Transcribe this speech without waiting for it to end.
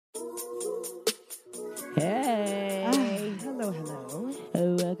Hey. Hello.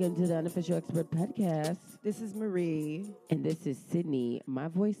 Welcome to the Unofficial Expert Podcast. This is Marie. And this is Sydney. My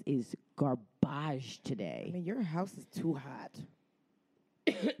voice is garbage today. I mean, your house is too hot.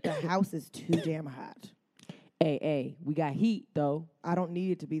 The house is too damn hot. Hey, we got heat, though. I don't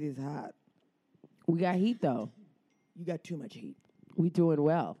need it to be this hot. We got heat, though. You got too much heat. We doing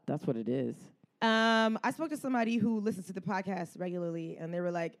well. That's what it is. I spoke to somebody who listens to the podcast regularly, and they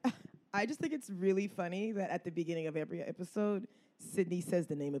were like, I just think it's really funny that at the beginning of every episode, Sydney says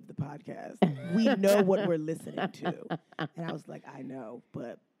the name of the podcast. We know what we're listening to. And I was like, I know,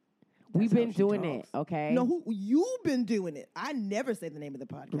 but We've that's how been she doing talks. it, okay? No, you've been doing it. I never say the name of the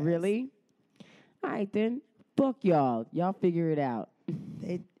podcast. Really? All right, then. Fuck y'all. Y'all figure it out.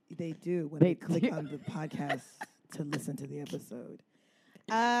 They do when They they click do. on the podcast to listen to the episode.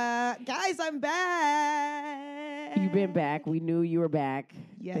 Guys, I'm back. You've been back. We knew you were back.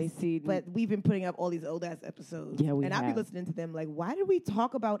 Yes, They see, but we've been putting up all these old ass episodes. Yeah, we and I've been have. listening to them like, why did we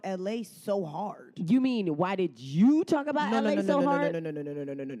talk about LA so hard? You mean, why did you talk about LA so hard? No,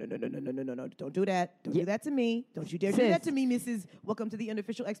 don't do that. Don't do that to me. Don't you dare do Sis. that to me, Mrs. Welcome to the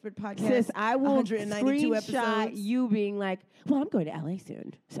Unofficial Expert Podcast. Sis, I will 192 screenshot episodes. you being like, well, I'm going to LA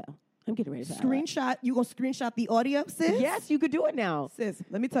soon, so I'm getting ready for LA. Screenshot. You gonna screenshot the audio, sis? Yes, you could do it now. Sis,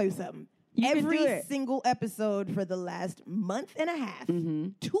 let me tell you something. You can Every do it. single episode for the last month and a half,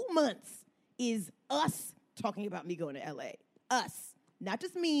 2 months, is us talking about me going to LA. Us. Not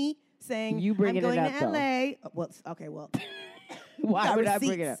just me saying, You bringing I'm it going up, to though. LA. Okay, well. Why got would I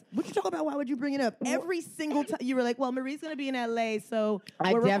bring it up? receipts. What you talk about? Why would you bring it up? Every single time you were like, well, Marie's going to be in LA, so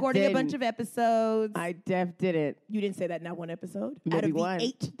I we're def recording a bunch didn't. of episodes. I def did it. You didn't say that not one episode? Maybe Out of one. the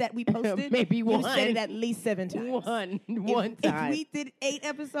 8 that we posted? Maybe You one. said it at least 7 times. One time. If we did 8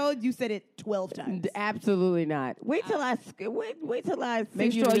 episodes, you said it 12 times. Absolutely not. Wait till I Make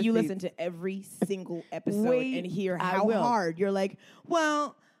send you sure the you receipts. listen to every single episode Wait, and hear I how will. hard you're like,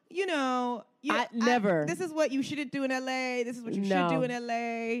 well, you know, never. This is what you shouldn't do in LA. This is what you No. should do in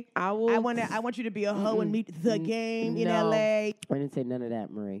LA. I will. I want you to be a hoe and meet the game in No. LA. I didn't say none of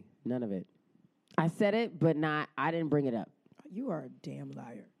that, Marie. None of it. I said it, but I didn't bring it up. You are a damn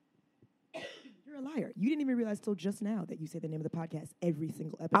liar. You're a liar. You didn't even realize till just now that you say the name of the podcast every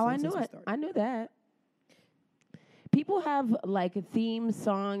single episode. Oh, I since knew we it. started. I knew that. People have like theme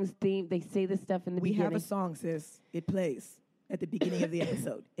songs. They say this stuff in the We beginning. have a song, sis. It plays at the beginning of the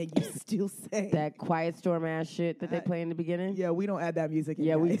episode, and you still say that Quiet Storm ass shit that they play in the beginning. Yeah, we don't add that music in,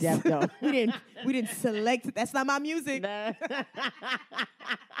 Yeah, we guys. def don't. we didn't select. That's not my music. That's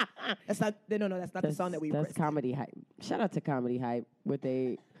not. No, that's not the song that we That's requested. Comedy Hype. Shout out to Comedy Hype with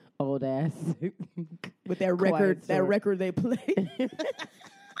a old ass With that Quiet record. That Storm. record they play.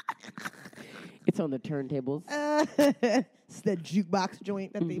 It's on the turntables. It's the jukebox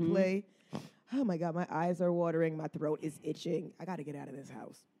joint that they play. Oh my God, my eyes are watering. My throat is itching. I got to get out of this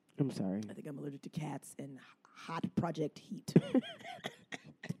house. I'm sorry. I think I'm allergic to cats and hot project heat.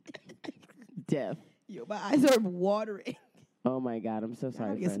 Deaf. Yo, my eyes are watering. Oh my God, I'm so I gotta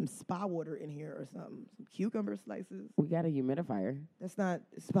sorry, get some friend. spa water in here or something. Some cucumber slices. We got a humidifier. That's not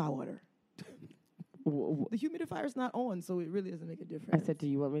spa water. W- The humidifier's not on, so it really doesn't make a I difference. said, do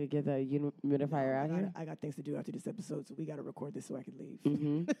you want me to get the humidifier out here? I got things to do after this episode, so we got to record this so I can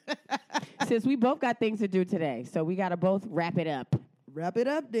leave. Since we both got things to do today, so we got to both wrap it up. Wrap it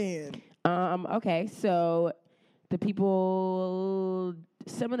up, then. Okay, so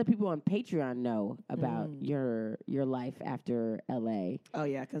some of the people on Patreon know about your life after LA. Oh,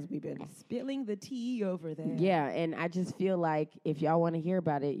 yeah, because we've been spilling the tea over there. Yeah, and I just feel like if y'all want to hear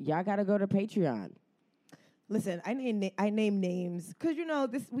about it, y'all got to go to Patreon. Listen, I name names because,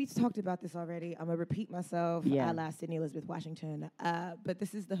 we've talked about this already. I'm going to repeat myself. Yeah. I last Sydney Elizabeth Washington. But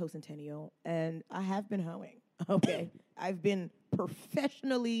this is the Ho Centennial, and I have been hoeing. Okay. I've been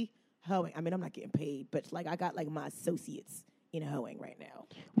professionally hoeing. I mean, I'm not getting paid, but I got my associates in hoeing right now.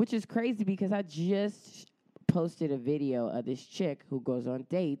 Which is crazy because I just posted a video of this chick who goes on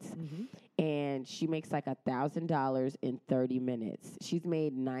dates and she makes $1,000 in 30 minutes. She's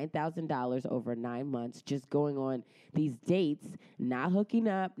made $9,000 over 9 months just going on these dates, not hooking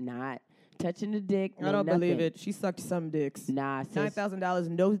up, not touching the dick. I don't believe it. She sucked some dicks. Nah, sis.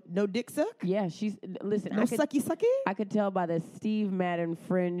 $9,000, no dick suck? Yeah, listen, No sucky? I could tell by the Steve Madden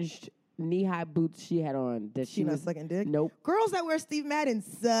fringed knee-high boots she had on that She not sucking dick? Nope. Girls that wear Steve Madden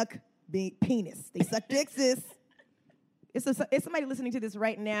suck big penis. They suck dick, sis. It's somebody listening to this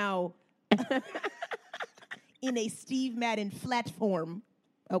right now in a Steve Madden flat form,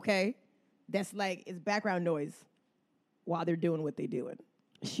 okay? That's it's background noise while they're doing what they're doing.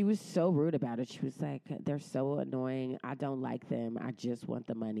 she was so rude about it. She was like, "They're so annoying. I don't like them. I just want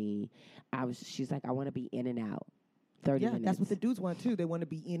the money." She's like, "I want to be in and out. 30 minutes." That's what the dudes want too. They want to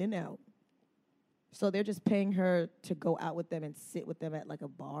be in and out. So they're just paying her to go out with them and sit with them at like a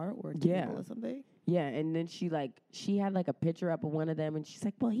bar or a table or something. Yeah, and then she had like a picture up of one of them, and she's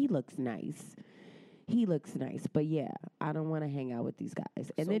like, "Well, he looks nice. He looks nice, but yeah, I don't want to hang out with these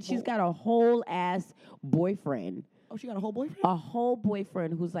guys." And So then she's got a whole ass boyfriend. Oh, she got a whole boyfriend? A whole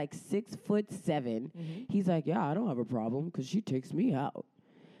boyfriend who's like 6'7". Mm-hmm. He's like, "Yeah, I don't have a problem because she takes me out."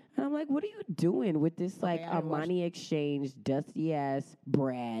 And I'm like, "What are you doing with this like Armani Exchange dusty ass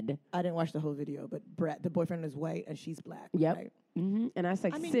Brad?" I didn't watch the whole video, but Brad, the boyfriend is white and she's black. Yep. Right? Mm-hmm. And I was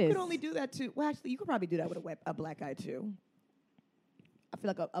like, I mean, "Sis, you could only do that to. Well, actually, you could probably do that with a black guy too. I feel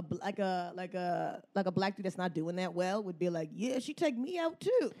like a black dude that's not doing that well would be like, yeah, she take me out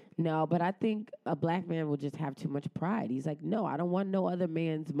too. No, but I think a black man will just have too much pride. He's like, "No, I don't want no other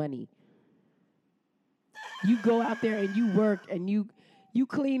man's money. You go out there and you work and you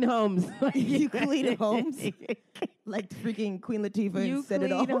clean homes. You clean homes like freaking Queen Latifah. You and set it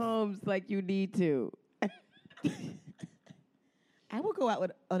clean off. homes like you need to." I will go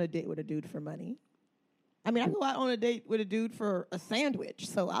out on a date with a dude for money. I mean, I go out on a date with a dude for a sandwich.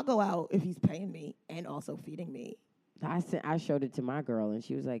 So I'll go out if he's paying me and also feeding me. I showed it to my girl and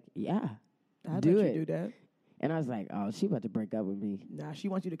she was like, "Yeah, I do let it." you do that. And I was like, "Oh, she about to break up with me." Nah, she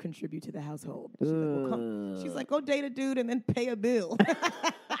wants you to contribute to the household. She's like, go date a dude and then pay a bill.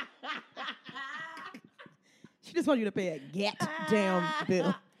 She just wants you to pay a goddamn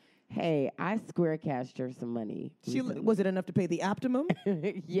bill. Hey, I square cashed her some money. Was it enough to pay the Optimum?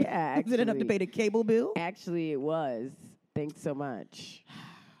 Yeah, actually. Was it enough to pay the cable bill? Actually, it was. Thanks so much.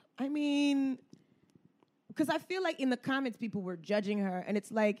 I mean, because I feel like in the comments people were judging her, and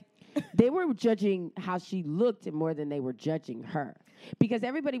it's like they were judging how she looked more than they were judging her. Because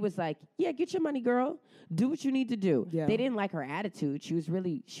everybody was like, "Yeah, get your money, girl. Do what you need to do." Yeah. They didn't like her attitude. She was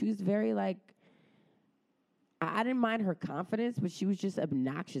very like, I didn't mind her confidence, but she was just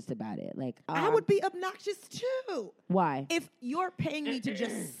obnoxious about it. Like, I would be obnoxious too. Why? If you're paying me to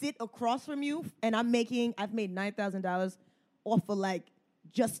just sit across from you, and I've made $9,000 off of like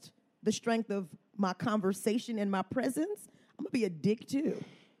just the strength of my conversation and my presence, I'm gonna be a dick too.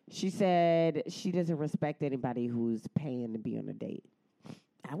 She said she doesn't respect anybody who's paying to be on a date.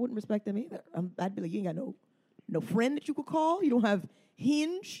 I wouldn't respect them either. I'd be like, you ain't got no friend that you could call. You don't have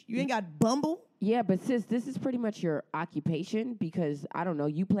Hinge. You ain't got Bumble. Yeah, but sis, this is pretty much your occupation because, I don't know,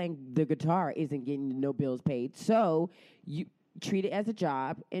 you playing the guitar isn't getting no bills paid. So you treat it as a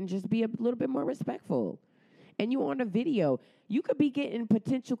job and just be a little bit more respectful. And you on a video. You could be getting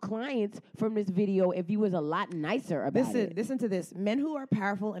potential clients from this video if you was a lot nicer about it. Listen to this. Men who are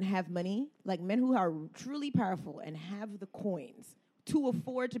powerful and have money, like men who are truly powerful and have the coins to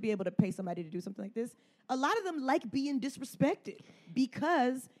afford to be able to pay somebody to do something like this, a lot of them like being disrespected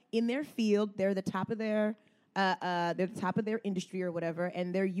because in their field, they're the top of their industry or whatever,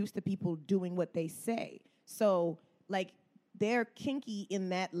 and they're used to people doing what they say. So, like, they're kinky in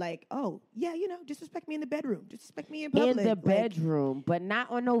that, like, oh, yeah, disrespect me in the bedroom, disrespect me in public. In the bedroom, but not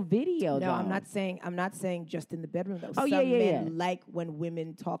on no video, No, though. I'm not saying just in the bedroom, though. Oh, Some yeah. men like when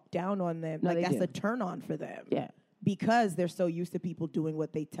women talk down on them. No, like, they that's do. a turn on for them. Yeah. Because they're so used to people doing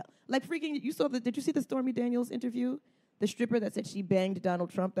what they tell. Like, freaking, did you see the Stormy Daniels interview? The stripper that said she banged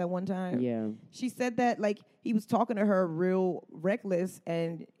Donald Trump that one time? Yeah. She said that, like, he was talking to her real reckless,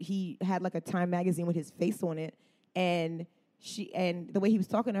 and he had, like, a Time magazine with his face on it, and the way he was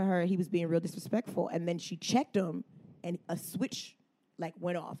talking to her, he was being real disrespectful, and then she checked him, and a switch, like,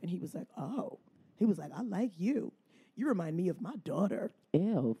 went off, and he was like, oh. He was like, I like you. You remind me of my daughter.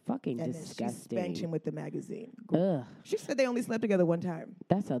 Ew, fucking And disgusting. then she spanked him with the magazine. Ugh, She said they only slept together one time.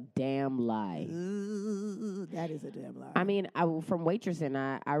 that's a damn lie. That is a damn lie. I mean, from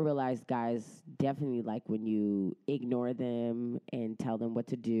waitressing, I realized guys definitely like when you ignore them and tell them what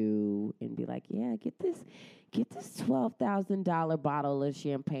to do and be like, yeah, get this $12,000 bottle of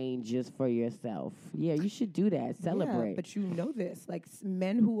champagne just for yourself. Yeah, you should do that. Celebrate. Yeah, but you know this. Like,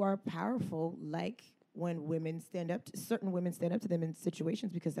 men who are powerful like when certain women stand up to them in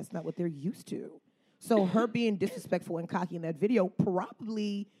situations because that's not what they're used to. So her being disrespectful and cocky in that video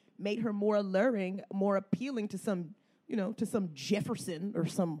probably made her more alluring, more appealing to some Jefferson or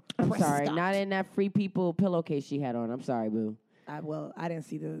some I'm Prescott. sorry, not in that Free People pillowcase she had on. I'm sorry, boo. I didn't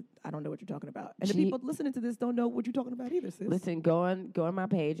see I don't know what you're talking about. And the people listening to this don't know what you're talking about either, sis. Listen, go on my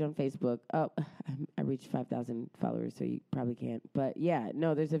page on Facebook. Oh, I reached 5,000 followers, so you probably can't. But yeah,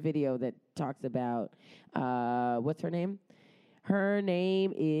 no, there's a video that talks about what's her name? Her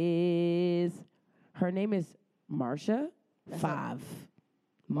name is Marsha Five.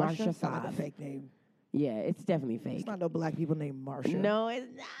 Marsha sound like a 5. fake name. Yeah, it's definitely fake. It's not no black people named Marsha. No, it's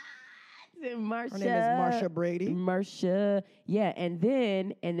not. Marsha. Her name is Marsha Brady. Marsha. Yeah, and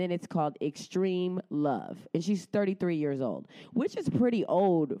then it's called Extreme Love. And she's 33 years old, which is pretty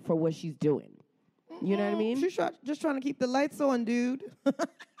old for what she's doing. You know what I mean? She's just trying to keep the lights on, dude.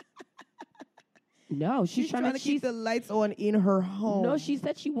 No, she's trying to keep the lights on in her home. No, she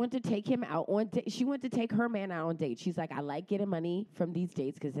said she wanted to take him out on she went to take her man out on dates. She's like, I like getting money from these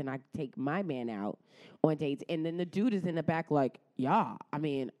dates because then I take my man out on dates. And then the dude is in the back like, yeah, I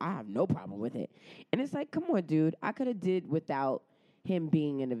mean, I have no problem with it. And it's like, come on, dude. I could have did without him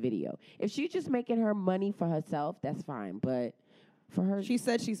being in the video. If she's just making her money for herself, that's fine. But for her, she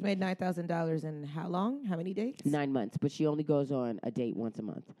said she's made $9,000 in how long? How many dates? 9 months, but she only goes on a date once a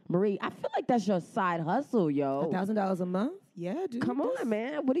month. Marie, I feel like that's your side hustle, yo. $1,000 a month? Yeah, dude. Come on,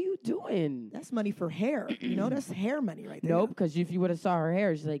 man. What are you doing? That's money for hair. You know, that's hair money right there. Nope, because if you would have saw her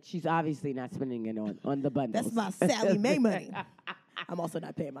hair, she's obviously not spending it on the bundles. That's my Sally Mae money. I'm also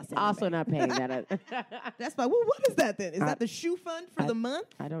not paying my Sally Also Mae. not paying that. That's my, well, what is that then? Is that the shoe fund for the month?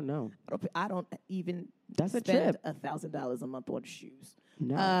 I don't know. I don't even That's a spend trip. $1,000 a month on shoes.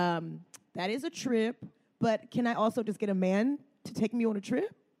 No. That is a trip, but can I also just get a man to take me on a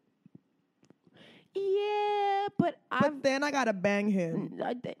trip? Yeah, but then I gotta bang him.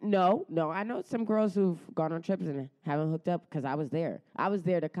 No. I know some girls who've gone on trips and haven't hooked up because I was there. I was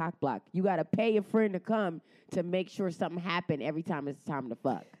there to cock block. You got to pay a friend to come to make sure something happened every time it's time to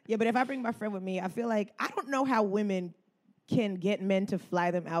fuck. Yeah, but if I bring my friend with me, I feel like I don't know how women can get men to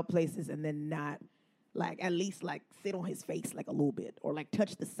fly them out places and then not, like, at least, like, sit on his face, like, a little bit or, like,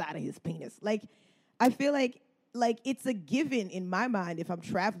 touch the side of his penis. Like, I feel like it's a given in my mind if I'm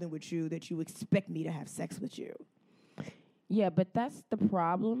traveling with you that you expect me to have sex with you. Yeah, but that's the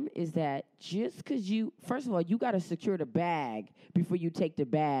problem is that just because first of all, you got to secure the bag before you take the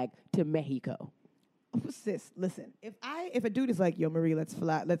bag to Mexico. Sis, listen, if a dude is like, yo, Marie, let's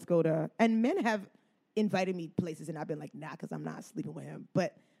fly, let's go to, and men have invited me places and I've been like, nah, because I'm not sleeping with him.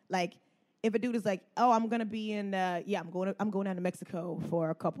 But, like, if a dude is like, oh, I'm going to be in, I'm going down to Mexico for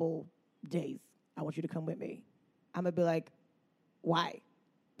a couple days. I want you to come with me. I'm going to be like, why?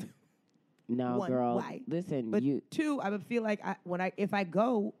 No, One, girl. why? Listen, But two, I would feel like if I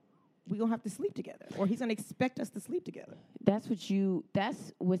go, we're going to have to sleep together. Or he's going to expect us to sleep together. that's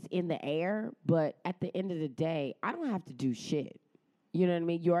what's in the air. But at the end of the day, I don't have to do shit. You know what I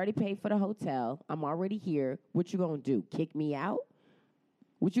mean? You already paid for the hotel. I'm already here. What you going to do? Kick me out?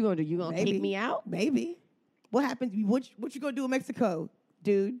 What you going to do? You going to kick me out? Maybe. What happens? What you going to do in Mexico,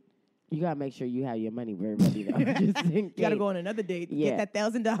 dude? You gotta make sure you have your money very ready though. Just in You got to case. go on another date, Yeah. get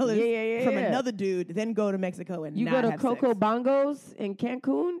that $1,000 from Yeah. another dude, then go to Mexico and You not go to have Coco sex. Bongos in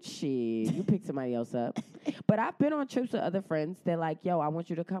Cancun? Shit, you pick somebody else up. But I've been on trips with other friends. They're like, yo, I want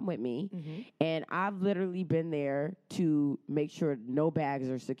you to come with me. Mm-hmm. And I've literally been there to make sure no bags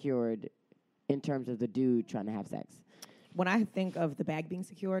are secured in terms of the dude trying to have sex. When I think of the bag being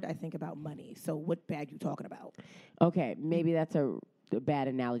secured, I think about money. So what bag you talking about? Okay, maybe that's a bad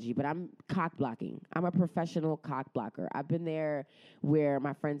analogy, but I'm cock blocking. I'm a professional cock blocker. I've been there where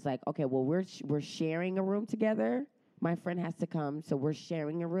my friend's like, okay, well, we're sharing a room together. My friend has to come, so we're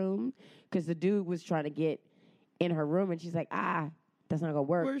sharing a room because the dude was trying to get in her room, and she's like, that's not gonna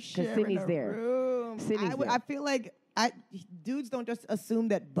work We're because sharing Sydney's a there. room. Sydney's there. I feel like dudes don't just assume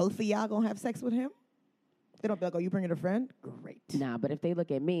that both of y'all gonna have sex with him. They don't be like, oh, you bringing a friend? Great. Nah, but if they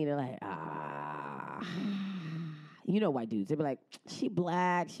look at me, they're like, you know white dudes. They be like, she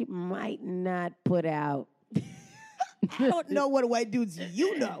black. She might not put out. I don't know what white dudes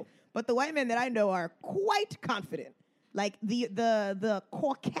you know, but the white men that I know are quite confident. Like the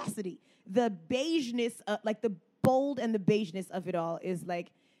caucasity, the beigeness, like the bold and the beigeness of it all is like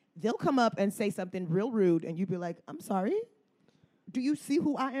they'll come up and say something real rude, and you be like, I'm sorry. Do you see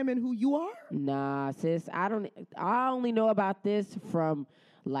who I am and who you are? Nah, sis, I only know about this from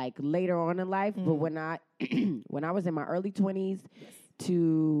like later on in life, but when I was in my early 20s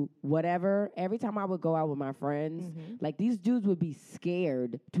to whatever, every time I would go out with my friends, like these dudes would be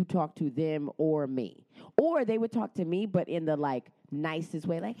scared to talk to them or me. Or they would talk to me, but in the like nicest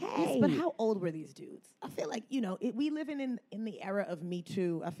way, like, hey. Yes, but how old were these dudes? I feel like, we live in the era of Me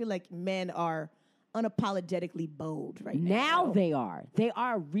Too. I feel like men are unapologetically bold right now. Now they are. They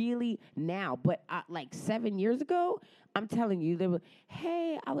are really now. But like 7 years ago, I'm telling you, they were,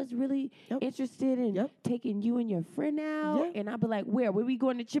 hey, I was really interested in taking you and your friend out. Yep. And I'd be like, where? Were we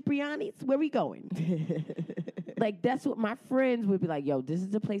going to Cipriani's? Where we going? Like, that's what my friends would be like, yo, this is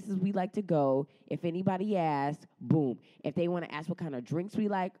the places we like to go. If anybody asks, boom. If they want to ask what kind of drinks we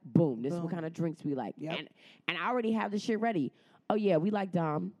like, boom. This is what kind of drinks we like. Yep. And I already have the shit ready. Oh, yeah, we like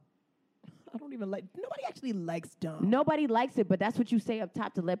Dom. I don't even like. Nobody actually likes Dom. Nobody likes it, but that's what you say up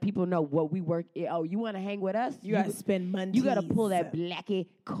top to let people know what we work. Oh, you want to hang with us? You gotta spend money. You gotta pull that blackie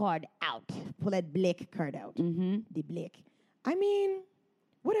card out. Pull that black card out. Mm-hmm. The black. I mean,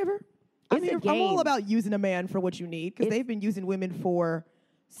 whatever. It's a I'm game. all about using a man for what you need because they've been using women for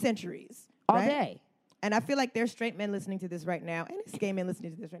centuries. All right? day. And I feel like there's straight men listening to this right now, and it's gay men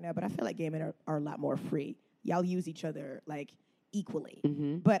listening to this right now, but I feel like gay men are a lot more free. Y'all use each other, like, equally.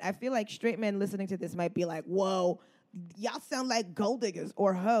 Mm-hmm. But I feel like straight men listening to this might be like, whoa, y'all sound like gold diggers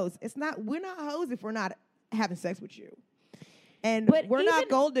or hoes. We're not hoes if we're not having sex with you. And we're not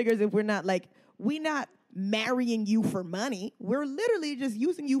gold diggers if we're not marrying you for money. We're literally just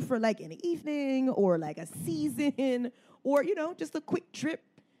using you for like an evening or like a season or, just a quick trip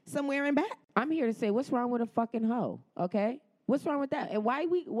somewhere and back. I'm here to say, what's wrong with a fucking hoe? Okay? What's wrong with that? And why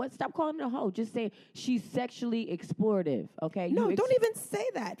stop calling her a hoe? Just say she's sexually explorative, okay? No, don't even say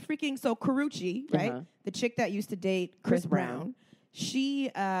that. Freaking, so Karrueche, right? Uh-huh. The chick that used to date Chris Brown, she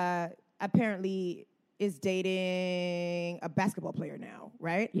apparently is dating a basketball player now,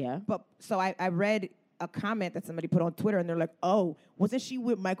 right? Yeah. But so I read a comment that somebody put on Twitter, and they're like, oh, wasn't she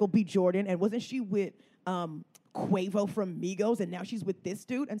with Michael B. Jordan? And wasn't she with Quavo from Migos? And now she's with this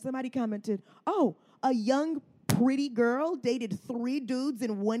dude? And somebody commented, oh, a young pretty girl dated 3 dudes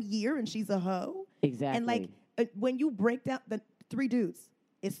in 1 year and she's a hoe. Exactly. And like when you break down the 3 dudes,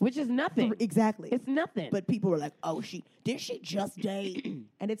 which is nothing. Exactly. It's nothing. But people are like, oh, did she just date?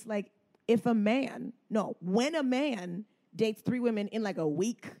 And it's like, when a man dates 3 women in like a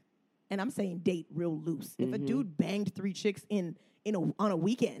week, and I'm saying date real loose. If a dude banged 3 chicks on a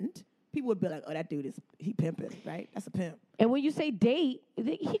weekend, people would be like, oh, that dude he pimping, right? That's a pimp. And when you say date,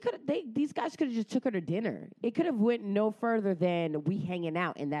 these guys could have just took her to dinner. It could have went no further than we hanging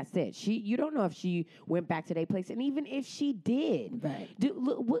out, and that's it. You don't know if she went back to their place, and even if she did, right?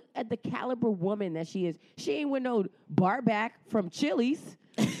 Look at the caliber woman that she is. She ain't with no bar back from Chili's.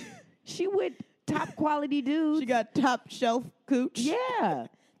 She with top quality dudes. She got top shelf cooch. Yeah.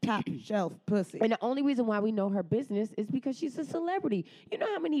 Top shelf pussy. And the only reason why we know her business is because she's a celebrity. You know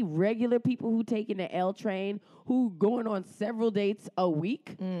how many regular people who taking the L train, who going on several dates a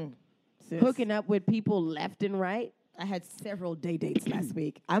week, hooking up with people left and right? I had several dates last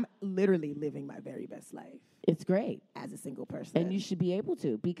week. I'm literally living my very best life. It's great. As a single person. And you should be able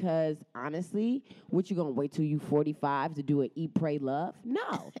to, because honestly, what you gonna wait till you 45 to do an eat, pray, love?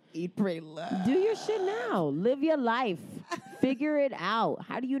 No. Eat, pray, love. Do your shit now. Live your life. Figure it out.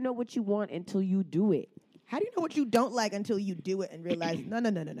 How do you know what you want until you do it? How do you know what you don't like until you do it and realize,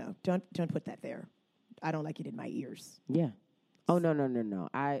 no. Don't put that there. I don't like it in my ears. Yeah. Oh, no.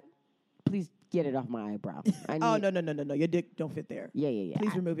 Please get it off my eyebrow. No. Your dick don't fit there. Yeah.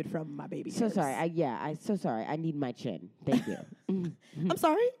 Please remove it from my baby hairs. So sorry. I need my chin. Thank you. I'm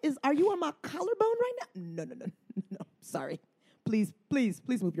sorry. Are you on my collarbone right now? No. Sorry. Please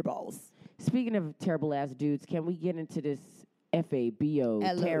move your balls. Speaking of terrible ass dudes, can we get into this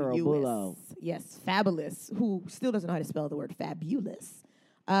FABO terrible? Yes, Fabulous, who still doesn't know how to spell the word fabulous.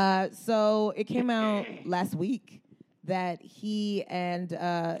 So it came out last week that he and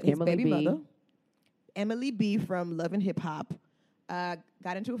his baby mother, Emily B from Love and Hip Hop,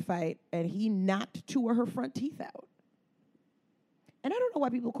 got into a fight, and he knocked 2 of her front teeth out. And I don't know why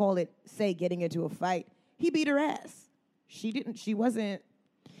people call it, getting into a fight. He beat her ass. She wasn't,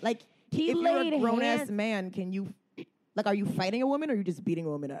 like, if you're a grown-ass man, are you fighting a woman, or are you just beating a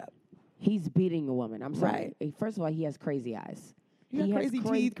woman up? He's beating a woman. I'm sorry. Right. First of all, he has crazy eyes. He has crazy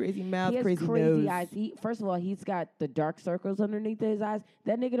teeth, crazy mouth, crazy crazy nose. Eyes. First of all, he's got the dark circles underneath his eyes.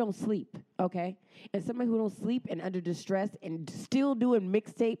 That nigga don't sleep, okay? And somebody who don't sleep and under distress and still doing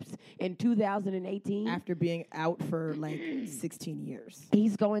mixtapes in 2018. After being out for like 16 years.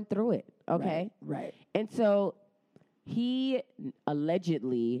 He's going through it, okay? Right. And so he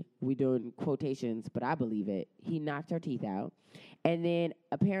allegedly, we doing quotations, but I believe it, he knocked her teeth out. And then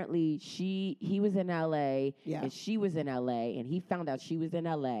apparently he was in L.A. and she was in L.A. and he found out she was in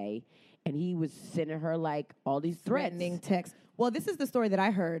L.A. and he was sending her like all these threatening texts. Well, this is the story that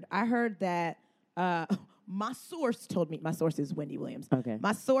I heard. I heard that my source told me. My source is Wendy Williams. Okay.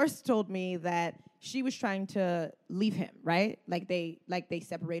 My source told me that she was trying to leave him, right? Like they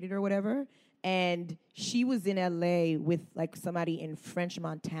separated or whatever. And she was in L.A. with like somebody in French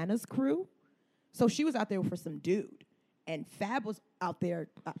Montana's crew. So she was out there for some dude. And Fab was out there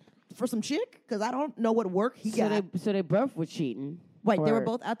for some chick, because I don't know what work he got. So they both were cheating. Right, they were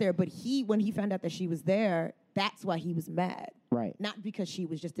both out there. But when he found out that she was there, that's why he was mad. Right. Not because she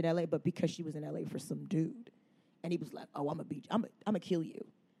was just in L.A., but because she was in L.A. for some dude. And he was like, oh, I'm gonna kill you.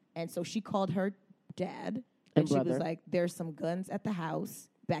 And so she called her dad And she brother. was like, there's some guns at the house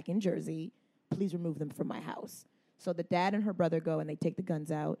back in Jersey. Please remove them from my house. So the dad and her brother go and they take the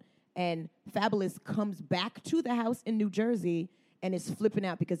guns out. And Fabulous comes back to the house in New Jersey and is flipping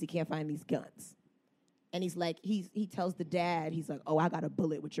out because he can't find these guns. And he's like, he tells the dad, he's like, oh, I got a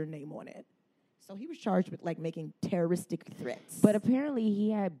bullet with your name on it. So he was charged with like making terroristic threats. But apparently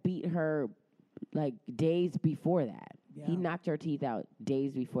he had beat her like days before that. Yeah. He knocked her teeth out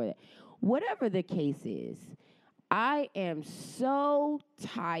days before that. Whatever the case is, I am so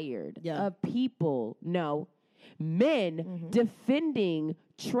tired of people, men defending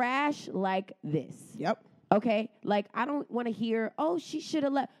trash like this. Yep. Okay? Like, I don't want to hear, oh, she should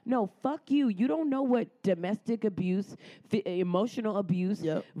have left. No, fuck you. You don't know what domestic abuse, emotional abuse,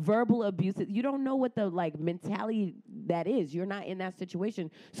 verbal abuse is. You don't know what the, like, mentality that is. You're not in that situation.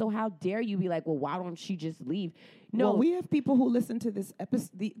 So how dare you be like, well, why don't she just leave? No. Well, we have people who listen to this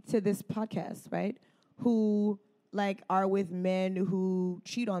to this podcast, right? Who, like, are with men who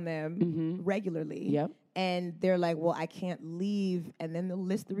cheat on them regularly. Yep. And they're like, well, I can't leave. And then they'll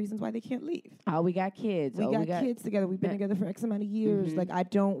list the reasons why they can't leave. Oh, we got kids. We got kids together. We've been together for X amount of years. Like, I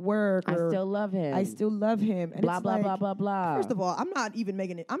don't work. I still love him. I still love him. And blah, it's blah, like, blah, blah, blah. First of all, I'm not even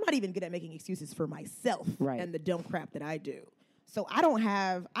good at making excuses for myself and the dumb crap that I do. So I don't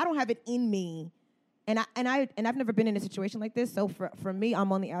have it in me. And I've never been in a situation like this. So for me,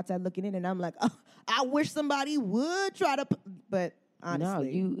 I'm on the outside looking in, and I'm like, oh, I wish somebody would try to. But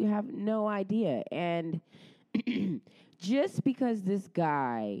honestly, no, you have no idea. And just because this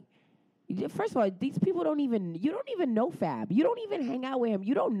guy, first of all, these people you don't even know Fab. You don't even hang out with him.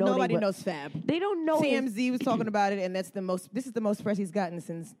 You don't know. Nobody knows Fab. They don't know. TMZ was talking about it, and this is the most press he's gotten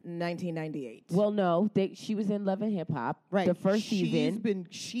since 1998. Well, no, she was in Love and Hip Hop, right? The first season.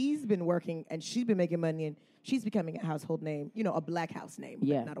 She's been working, and she's been making money, and she's becoming a household name. You know, a black house name,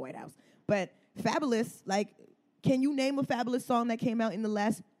 but not a white house. But Fabulous, like, can you name a Fabulous song that came out in the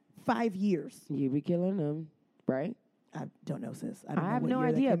last 5 years? You be killing them, right? I don't know, sis. I have no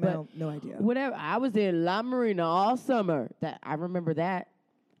idea, but no idea. Whatever. I was in La Marina all summer. That I remember that.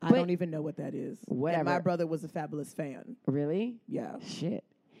 I don't even know what that is. Whatever. And my brother was a Fabulous fan. Really? Yeah. Shit.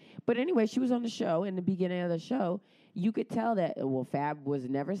 But anyway, she was on the show. In the beginning of the show, you could tell that, well, Fab was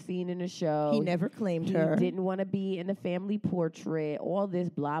never seen in the show. He never claimed her. He didn't want to be in the family portrait. All this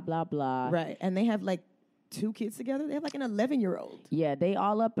blah, blah, blah. Right. And they have, like, 2 kids together. They have, like, an 11-year-old. Yeah, they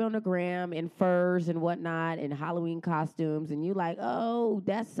all up on the gram in furs and whatnot and Halloween costumes. And you like, oh,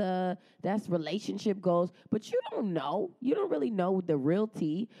 that's relationship goals. But you don't know. You don't really know the real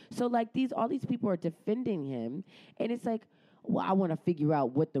tea. So, like, all these people are defending him. And it's like, well, I want to figure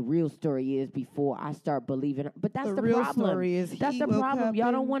out what the real story is before I start believing her. But that's the real problem. Story is that's the problem.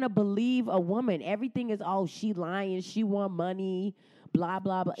 Y'all don't want to believe a woman. Everything is, oh, she lying. She want money. Blah,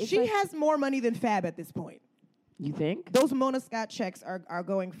 blah, blah. She has more money than Fab at this point. You think? Those Mona Scott checks are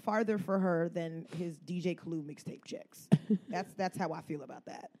going farther for her than his DJ Clue mixtape checks. That's how I feel about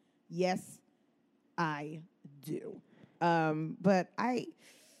that. Yes, I do. But I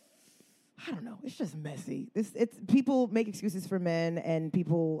don't know. It's just messy. It's people make excuses for men, and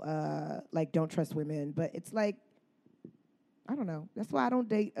people like don't trust women. But it's like, I don't know. That's why I don't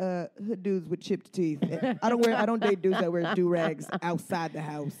date hood dudes with chipped teeth. I don't date dudes that wear do-rags outside the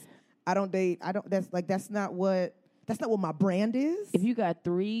house. That's not what my brand is. If you got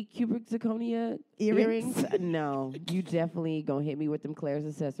 3 cubic zirconia earrings, no, you definitely gonna hit me with them Claire's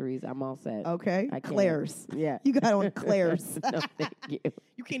accessories. I'm all set. Okay, Claire's. Yeah, you got on Claire's. No, thank you.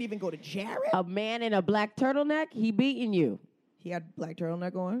 You can't even go to Jared. A man in a black turtleneck, he beating you. He had black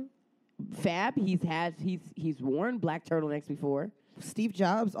turtleneck on. Fab, he's worn black turtlenecks before. Steve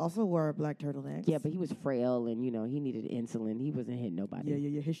Jobs also wore black turtlenecks. Yeah, but he was frail and, he needed insulin. He wasn't hitting nobody.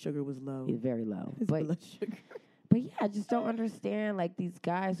 Yeah. His sugar was low. He's very low. His blood sugar. But yeah, I just don't understand, like, these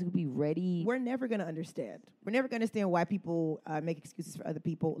guys who be ready. We're never going to understand. We're never going to understand why people make excuses for other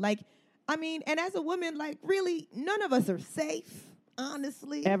people. Like, I mean, and as a woman, like, really, none of us are safe,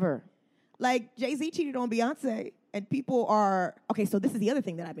 honestly. Ever. Like, Jay-Z cheated on Beyonce, and people are... Okay, so this is the other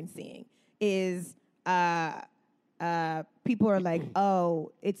thing that I've been seeing, is... people are like,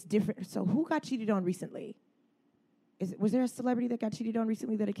 oh, it's different. So who got cheated on recently? Was there a celebrity that got cheated on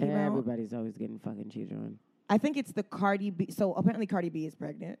recently that it came out? Everybody's always getting fucking cheated on. I think it's the Cardi B. So apparently Cardi B is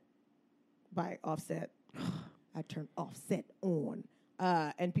pregnant by Offset. I turned Offset on.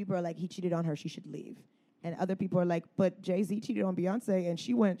 And people are like, he cheated on her, she should leave. And other people are like, but Jay-Z cheated on Beyonce, and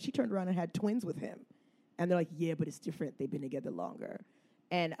she turned around and had twins with him. And they're like, yeah, but it's different. They've been together longer.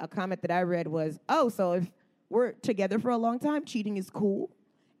 And a comment that I read was, oh, so if we're together for a long time, cheating is cool.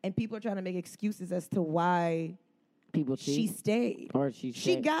 And people are trying to make excuses as to why people cheat. She stayed. Or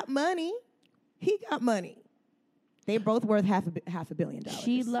she got money. He got money. They're both worth half a billion dollars.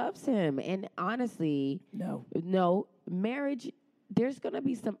 She loves him. And honestly, no, marriage, there's going to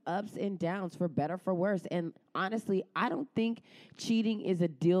be some ups and downs for better, for worse. And honestly, I don't think cheating is a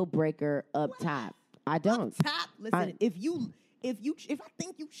deal breaker up top. I don't. Up top? Listen, if I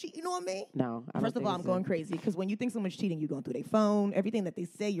think you cheating on me, no. I first of all, I'm going crazy because when you think someone's cheating, you're going through their phone, everything that they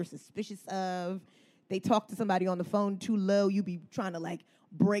say, you're suspicious of. They talk to somebody on the phone too low, you be trying to like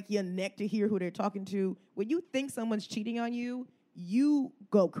break your neck to hear who they're talking to. When you think someone's cheating on you, you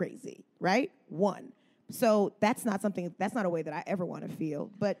go crazy, right? One. So that's not a way that I ever want to feel.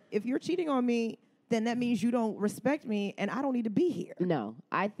 But if you're cheating on me, then that means you don't respect me and I don't need to be here. No,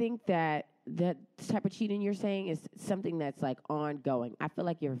 I think that type of cheating you're saying is something that's like ongoing. I feel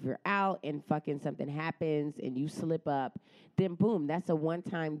like if you're out and fucking something happens and you slip up, then boom, that's one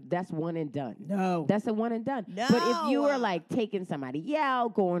and done. No. That's a one and done. No. But if you are like taking somebody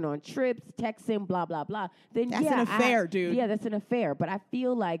out, going on trips, texting, blah, blah, blah, then that's an affair, dude. Yeah, that's an affair. But I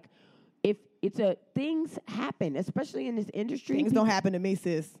feel like if things happen, especially in this industry. Things don't happen to me,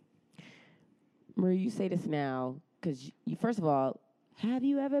 sis. Marie, you say this now because first of all, have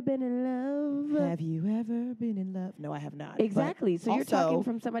you ever been in love? Have you ever been in love? No, I have not. Exactly. So you're talking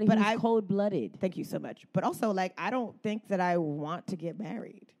from somebody who's cold-blooded. Thank you so much. But also, like, I don't think that I want to get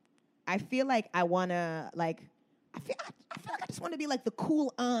married. I feel like I want to, like, I feel like I just want to be like the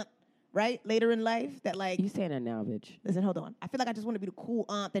cool aunt, right? Later in life that, like. You saying that now, bitch. Listen, hold on. I feel like I just want to be the cool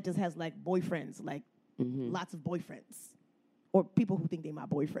aunt that just has, like, boyfriends, like, lots of boyfriends. Or people who think they're my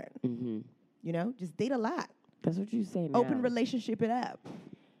boyfriend. Mm-hmm. You know? Just date a lot. That's what you say now. Open relationship it up.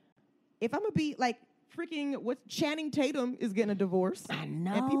 If I'm going to be like freaking, Channing Tatum is getting a divorce. I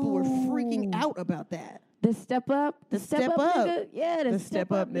know. And people were freaking out about that. The step up? The step up nigga? Yeah, the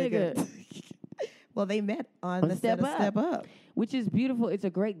step up nigga. Well, they met on the set of Step Up. Which is beautiful. It's a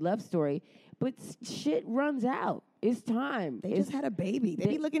great love story. But shit runs out. It's time. They just had a baby. They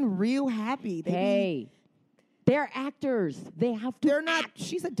be looking real happy. They're actors. They have to. They're not.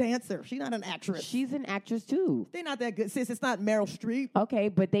 She's a dancer. She's not an actress. She's an actress too. They're not that good, sis. It's not Meryl Streep. Okay,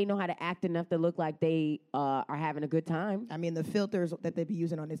 but they know how to act enough to look like they are having a good time. I mean, the filters that they be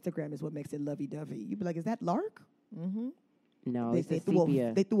using on Instagram is what makes it lovey-dovey. You be like, is that Lark? Mm-hmm. No, they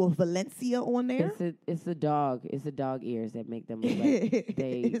threw a Valencia on there. It's the dog. It's the dog ears that make them look like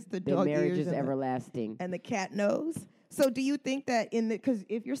their marriage is everlasting. And the cat nose. So do you think that because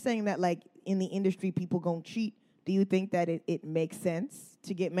if you're saying that like in the industry people gonna cheat, do you think that it makes sense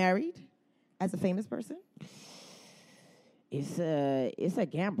to get married as a famous person? It's a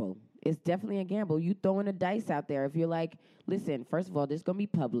gamble. It's definitely a gamble. You throwing a dice out there. If you're like, listen, first of all, this is gonna be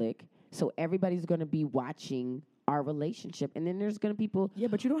public, so everybody's gonna be watching our relationship, and then there's gonna be people. Yeah,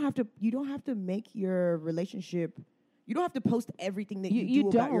 but you don't have to make your relationship. You don't have to post everything that you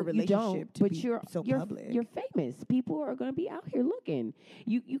do about your relationship to be so public. You're famous. People are going to be out here looking.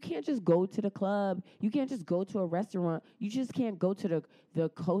 You can't just go to the club. You can't just go to a restaurant. You just can't go to the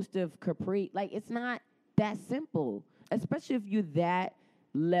coast of Capri. Like, it's not that simple, especially if you're that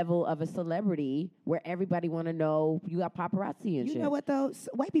level of a celebrity where everybody want to know. You got paparazzi and shit. You know what, though?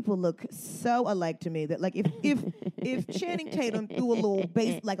 White people look so alike to me that, like, if Channing Tatum threw a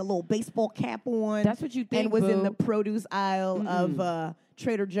little baseball cap on, that's what you think, and was in the produce aisle of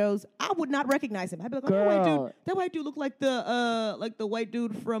Trader Joe's, I would not recognize him. I'd be like, oh, that white dude look like the white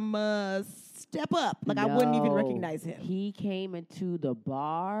dude from Step Up. Like, I wouldn't even recognize him. He came into the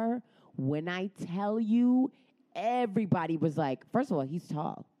bar. When I tell you, everybody was like, first of all, he's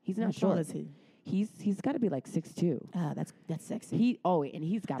tall. He's not short. How tall is he? He's got to be like 6'2". Ah, that's sexy. And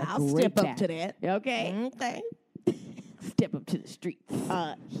he's got a I'll great step back. up to that. Okay. Step up to the streets.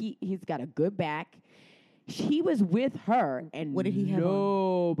 He's got a good back. He was with her, and what did he have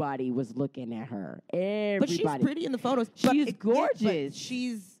nobody was looking at her. Everybody. But she's pretty in the photos. She's gorgeous.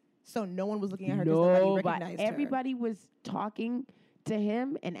 Yeah, so no one was looking at her because nobody recognized her. Everybody was talking to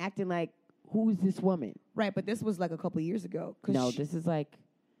him and acting like, who's this woman? Right, but this was like a couple of years ago. No, this is like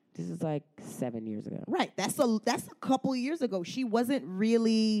 7 years ago. Right, that's a couple of years ago. She wasn't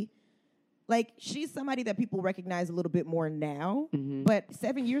really like, she's somebody that people recognize a little bit more now. Mm-hmm. But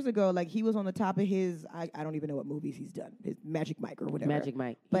 7 years ago, like, he was on the top of his, I don't even know what movies he's done, his Magic Mike or whatever. Magic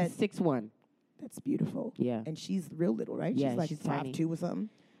Mike, but he's 6'1". That's beautiful. Yeah, and she's real little, right? Yeah, she's like she's 5'2" or something.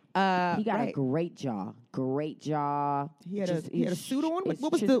 He got a great jaw. He had a suit on.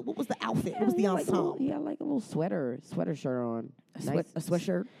 What was the outfit? What was the ensemble? He had like a little sweater shirt on. A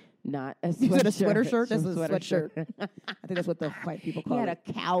sweatshirt. Not a sweatshirt. You said a sweater shirt? That's a sweatshirt. I think that's what the white people call it. He had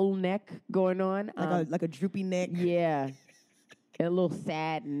a cowl neck going on. Like a droopy neck. Yeah. A little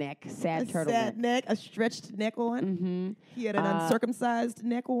sad neck, turtleneck. Sad neck, a stretched neck on. Mm-hmm. He had an uncircumcised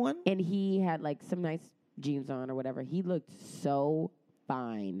neck on. And he had like some nice jeans on or whatever. He looked so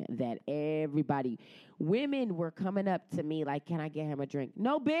fine that women were coming up to me like, can I get him a drink?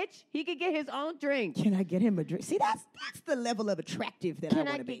 No, bitch. He could get his own drink. Can I get him a drink? See, that's the level of attractive that I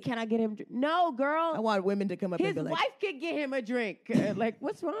want to be. Can I get him? No, girl. I want women to come up His and be like, wife could get him a drink. Like,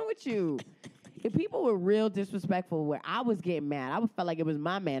 what's wrong with you? If people were real disrespectful where I was getting mad, I would feel like it was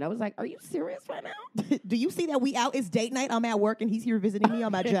my man. I was like, are you serious right now? do you see that we out? It's date night. I'm at work and he's here visiting me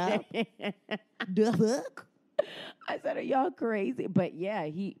on my job. The fuck? I said, are y'all crazy? But yeah,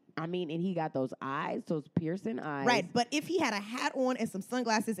 and he got those eyes, those piercing eyes. Right, but if he had a hat on and some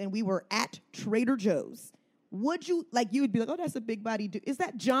sunglasses and we were at Trader Joe's, would you, like, you would be like, oh, that's a big body dude. Is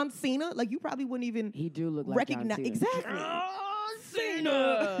that John Cena? Like, you probably wouldn't even He do look like recognize. John Cena. Exactly. John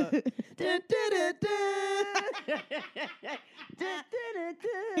Cena!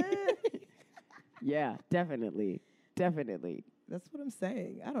 Yeah, definitely. Definitely. That's what I'm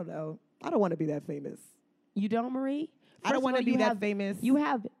saying. I don't know. I don't want to be that famous. You don't, Marie? I don't want to be that famous.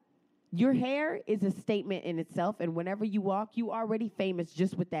 Your hair is a statement in itself, and whenever you walk, you already famous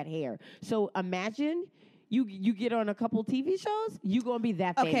just with that hair. So imagine you get on a couple TV shows, you gonna be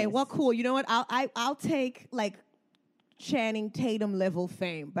that famous. Okay, well, cool. You know what? I'll take like Channing Tatum level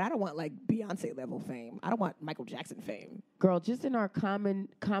fame, but I don't want like Beyonce level fame. I don't want Michael Jackson fame. Girl, just in our common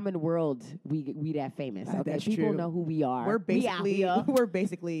world, we that famous. Okay, that's people true. know who we are. We're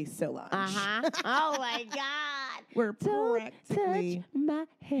basically Solange. Oh my God. We're Don't practically touch my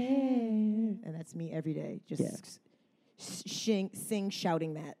hair. and that's me every day. Just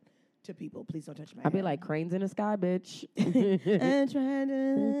shouting that to people. Please don't touch my I'll be hair. like cranes in the sky, bitch. I'm trying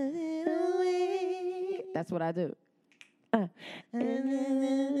to it away. That's what I do.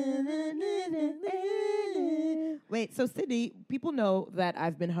 Wait, so Sydney, people know that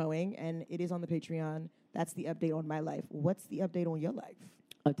I've been hoeing, and it is on the Patreon. That's the update on my life. What's the update on your life?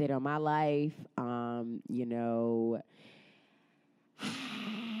 Update on my life.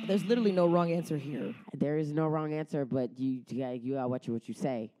 There's literally no wrong answer here. There is no wrong answer, but you gotta watch what you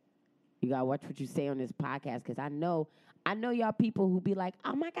say. You gotta watch what you say on this podcast, because I know y'all people who be like,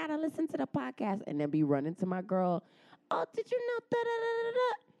 oh my God, I listen to the podcast, and then be running to my girl. Oh, did you know?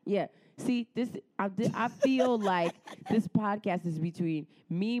 Da-da-da-da-da? Yeah. See, I feel like this podcast is between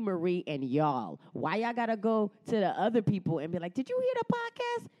me, Marie, and y'all. Why y'all gotta go to the other people and be like, did you hear the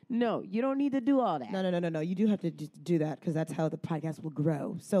podcast? No, you don't need to do all that. No. You do have to do that, because that's how the podcast will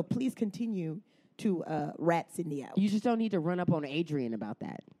grow. So please continue to rat Sydney out. You just don't need to run up on Adrian about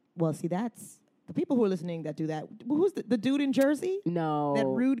that. Well, see, that's the people who are listening that do that. Who's the dude in Jersey? No. That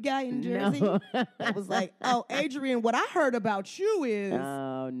rude guy in Jersey? No. That was like, oh, Adrian, what I heard about you is...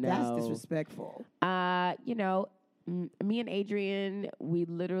 Oh, no. That's disrespectful. Me and Adrian, we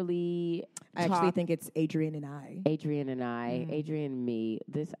literally I actually think it's Adrian and I. Adrian and me.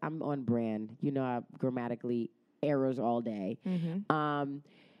 I'm on brand. You know, I grammatically errors all day. Mm-hmm.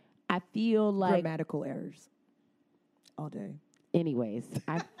 I feel like... Grammatical errors. All day. Anyways,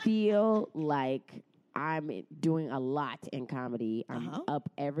 I feel like I'm doing a lot in comedy. I'm up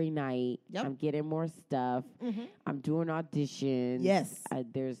every night. Yep. I'm getting more stuff. Mm-hmm. I'm doing auditions. Yes.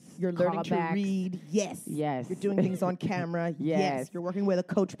 There's You're learning callbacks. to read. Yes. Yes. You're doing things on camera. Yes. You're working with a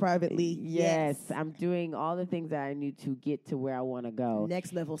coach privately. Yes. I'm doing all the things that I need to get to where I want to go.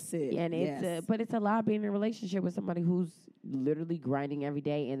 Next level Sid. And but it's a lot being in a relationship with somebody who's literally grinding every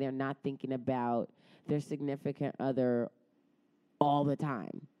day, and they're not thinking about their significant other all the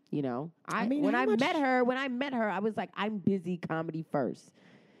time. You know, when I met her, I was like, I'm busy, comedy first.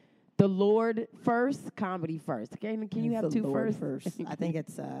 The Lord first, comedy first. Can you have two Lord first? I think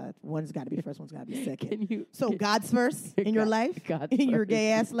it's one's got to be first, one's got to be second. So God's first in your life, God's in your first.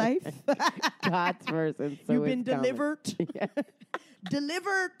 gay ass life. God's first, and so You've been it's comedy. delivered. Yeah.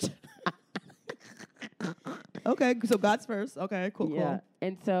 Delivered. Okay, so God's first. Okay, cool.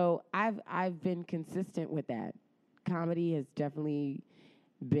 And so I've been consistent with that. Comedy has definitely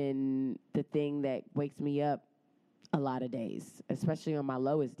been the thing that wakes me up a lot of days, especially on my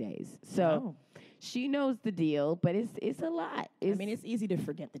lowest days. So she knows the deal, but it's a lot. It's easy to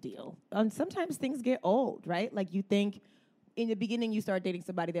forget the deal. Sometimes things get old, right? Like you think in the beginning you start dating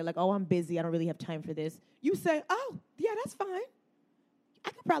somebody, they're like, oh, I'm busy, I don't really have time for this. You say, oh, yeah, that's fine.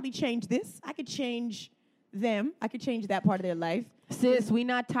 I could probably change this. I could change them. I could change that part of their life. Sis, we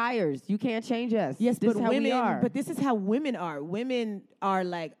not tires. You can't change us. Yes, this but is how women. we are. But this is how women are. Women are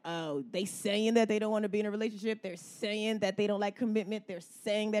like, oh, they saying that they don't want to be in a relationship. They're saying that they don't like commitment. They're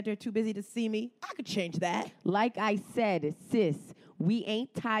saying that they're too busy to see me. I could change that. Like I said, sis, we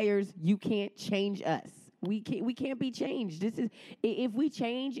ain't tires. You can't change us. We can't be changed. This is if we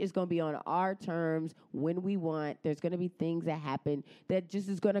change, it's gonna be on our terms when we want. There's gonna be things that happen that just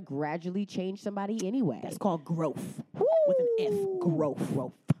is gonna gradually change somebody anyway. That's called growth. Woo! With an F.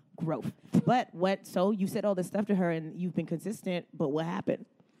 Growth. But what? So you said all this stuff to her, and you've been consistent. But what happened?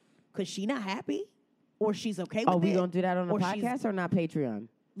 Because she not happy, or she's okay with it. Oh, we gonna do that on the or she's- podcast or not Patreon?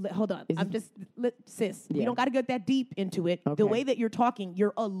 Hold on. Sis, Yeah. you don't got to get that deep into it. Okay. The way that you're talking,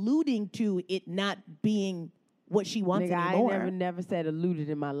 you're alluding to it not being what she wants Nigga, anymore. I never said alluded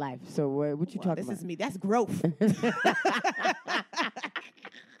in my life. So what you Well, talking this about? is me. That's growth.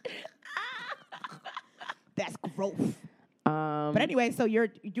 That's growth. But anyway, so you're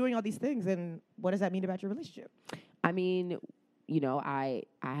doing all these things, and what does that mean about your relationship? I mean, you know, I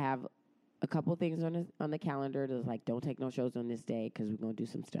have a couple things on the calendar that's like, don't take no shows on this day because we're gonna do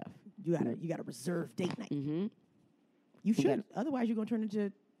some stuff. You gotta reserve date night. Mm-hmm. You should. gotta- Otherwise, you're gonna turn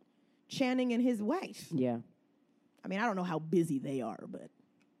into Channing and his wife. Yeah. I mean, I don't know how busy they are, but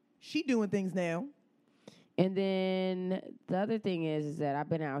she doing things now. And then the other thing is that I've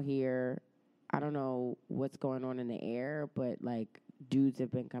been out here. I don't know what's going on in the air, but like dudes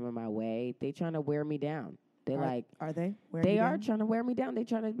have been coming my way. They trying to wear me down. They Are they? Wearing they you are down? trying to wear me down. They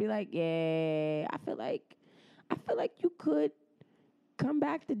trying to be like, yeah, I feel like you could come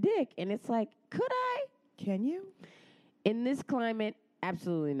back to dick. And it's like, could I? Can you? In this climate,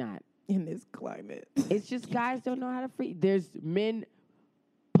 absolutely not. In this climate. It's just guys don't know how to free. There's men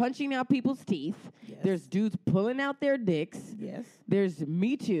punching out people's teeth. Yes. There's dudes pulling out their dicks. Yes. There's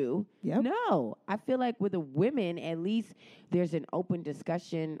Me Too. Yep. No, I feel like with the women, at least there's an open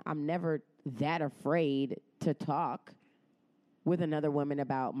discussion. I'm never that afraid to talk with another woman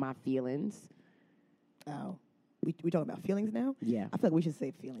about my feelings. Oh. We talking about feelings now? Yeah. I feel like we should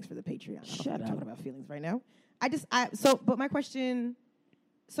save feelings for the Patreon. I don't Shut think we're up. talking about feelings right now. But my question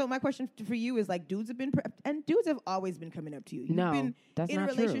for you is like dudes have always been coming up to you. You've No, been that's in a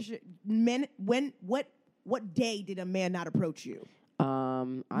not true. relationship. Men, what day did a man not approach you? I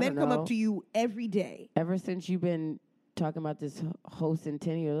Men don't come know. up to you every day. Ever since you've been talking about this whole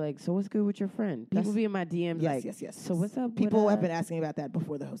centennial, like, so what's good with your friend? People That's- be in my DMs like, yes. so what's up? People with, have been asking about that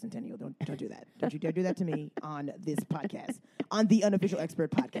before the host centennial. Don't do that. Don't you dare do that to me on this podcast, on the Unofficial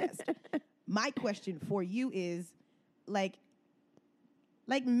Expert podcast. My question for you is, like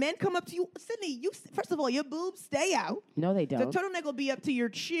men come up to you, Sydney. You first of all, your boobs stay out. No, they The don't. turtleneck will be up to your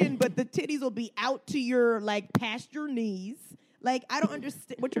chin, but the titties will be out to your past your knees. Like I don't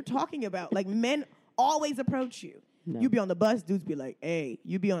understand what you're talking about. Like men always approach you. No. You be on the bus, dudes be like, "Hey."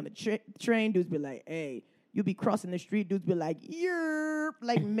 You be on the train, dudes be like, "Hey." You be crossing the street, dudes be like, "Yerp."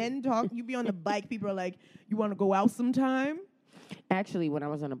 Like men talk. You be on the bike, people are like, "You want to go out sometime?" Actually, when I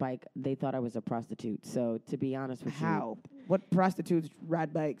was on a bike, they thought I was a prostitute. So to be honest with you, How? What prostitutes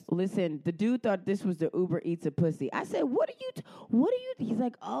ride bikes? listen, the dude thought this was the Uber Eats a pussy. I said, what are you, he's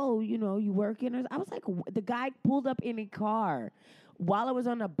like, oh, you know, you working? I was like, the guy pulled up in a car while I was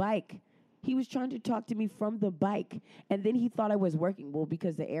on a bike. He was trying to talk to me from the bike. And then he thought I was working. Well,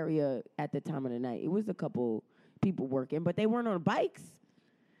 because the area at the time of the night, it was a couple people working, but they weren't on bikes.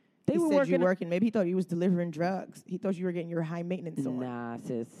 They He were said working. you working. Maybe he thought you was delivering drugs. He thought you were getting your high maintenance on. Nah,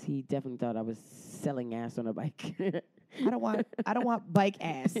 sis, he definitely thought I was selling ass on a bike. I don't want bike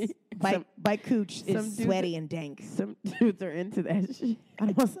ass. Bike cooch some is dudes sweaty and dank. Some dudes are into that shit. I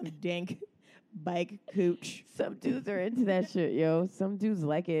don't want some dank bike cooch. Some dudes are into that shit, yo. Some dudes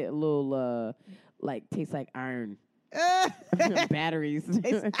like it a little, like, tastes like iron. Batteries.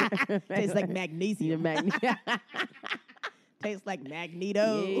 Tastes like magnesium. Tastes like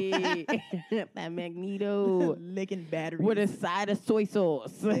Magneto. Yeah. That Magneto. Licking batteries. With a side of soy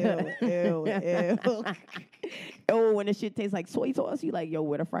sauce. Ew. Oh, when the shit tastes like soy sauce, you like, yo,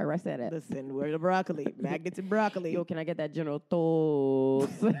 where the fried rice at? Listen, where's the broccoli? Magnets and broccoli. Yo, can I get that General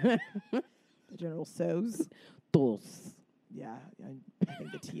Toast? General So's. Toast. Yeah, I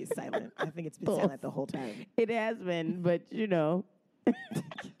think the T is silent. I think it's been silent the whole time. It has been, but you know.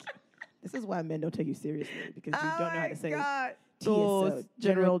 This is why men don't take you seriously, because you don't know how to say God. TSO. Toast.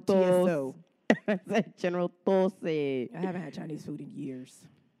 General Toast. TSO. General Toast. I haven't had Chinese food in years.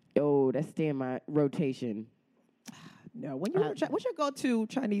 Oh, that's staying my rotation. No, when you what's your go-to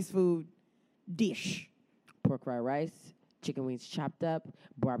Chinese food dish? Pork fried rice, chicken wings chopped up,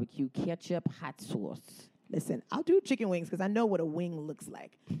 barbecue ketchup, hot sauce. Listen, I'll do chicken wings because I know what a wing looks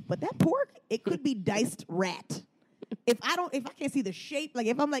like. But that pork, it could be diced rat. If I can't see the shape, like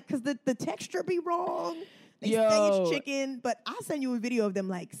if I'm like, because the texture be wrong. They say it's chicken, but I'll send you a video of them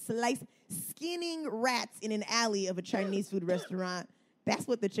like skinning rats in an alley of a Chinese food restaurant. That's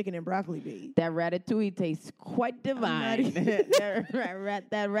what the chicken and broccoli be. That ratatouille tastes quite divine. that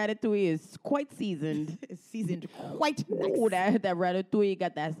ratatouille is quite seasoned. It's seasoned quite nice. Ooh, that ratatouille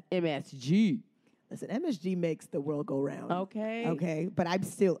got that MSG. Listen, MSG makes the world go round. Okay. Okay, but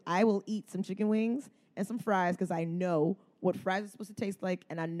I will eat some chicken wings and some fries because I know what fries are supposed to taste like,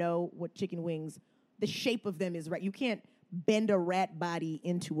 and I know what chicken wings, the shape of them is right. You can't bend a rat body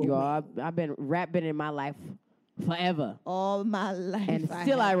into a wing. I've been in my life forever. All my life. And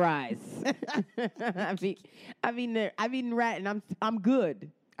still I rise. I've eaten rat and I'm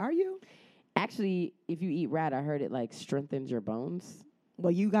good. Are you? Actually, if you eat rat, I heard it like strengthens your bones.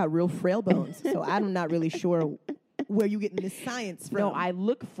 Well, you got real frail bones, so I'm not really sure where you getting this science from. No, I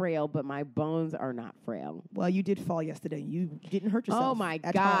look frail, but my bones are not frail. Well, you did fall yesterday. You didn't hurt yourself. Oh my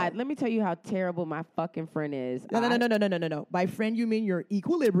God! Let me tell you how terrible my fucking friend is. No. By friend, you mean your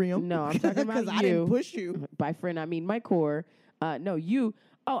equilibrium? No, I'm talking about you. Because I didn't push you. By friend, I mean my core. No, you.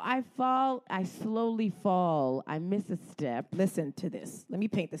 Oh, I fall. I slowly fall. I miss a step. Listen to this. Let me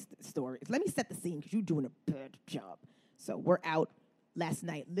paint this story. Let me set the scene because you're doing a bad job. So we're out last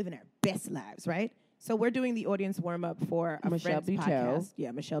night living our best lives, right? So we're doing the audience warm-up for a Michelle friend's Buteau. podcast.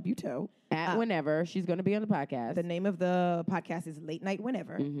 Yeah, Michelle Buteau. At Whenever. She's going to be on the podcast. The name of the podcast is Late Night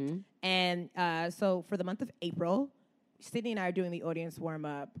Whenever. Mm-hmm. And so for the month of April, Sydney and I are doing the audience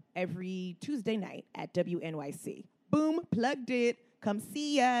warm-up every Tuesday night at WNYC. Boom, plugged it. Come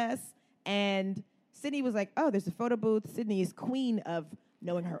see us. And Sydney was like, oh, there's a photo booth. Sydney is queen of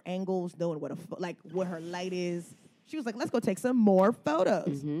knowing her angles, knowing what her light is. She was like, let's go take some more photos.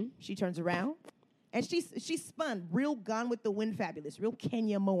 Mm-hmm. She turns around, and she spun real Gone with the Wind fabulous, real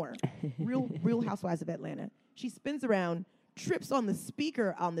Kenya Moore, real Housewives of Atlanta. She spins around, trips on the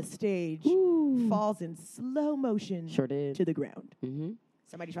speaker on the stage, Ooh. falls in slow motion Sure did. to the ground. Mm-hmm.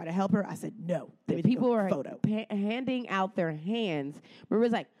 Somebody tried to help her. I said, no. The people are photo. handing out their hands.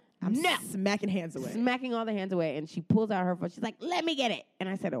 Maria's like, I'm no. smacking hands away. Smacking all the hands away. And she pulls out her phone. She's like, let me get it. And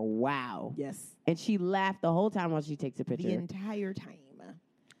I said, oh, wow. Yes. And she laughed the whole time while she takes a picture. The entire time.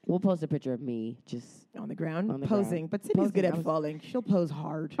 We'll post a picture of me just on the ground, on the posing. ground. But Sydney's Posing. good at falling. She'll pose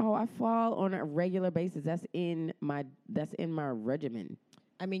hard. Oh, I fall on a regular basis. That's in my regimen.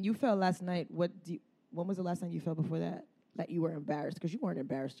 I mean, you fell last night. When was the last time you fell before that? That you were embarrassed? Because you weren't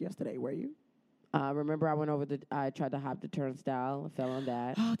embarrassed yesterday, were you? Remember I tried to hop the turnstile. I fell on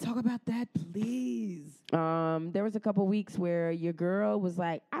that. Oh, talk about that, please. There was a couple weeks where your girl was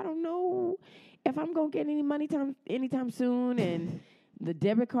like, I don't know if I'm going to get any money anytime soon. And the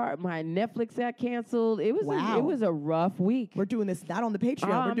debit card, my Netflix got canceled. It was a rough week. We're doing this not on the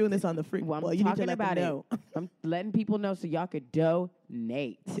Patreon. We're doing this on the free. Well, you I'm need to talking let about them know. it. I'm letting people know so y'all could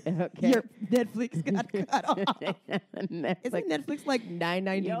donate. Okay. Your Netflix got cut off. Isn't Netflix like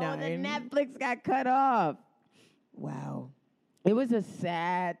 $9.99? Yo, the Netflix got cut off. Wow. It was a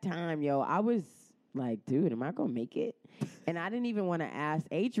sad time, yo. I was like, dude, am I going to make it? And I didn't even want to ask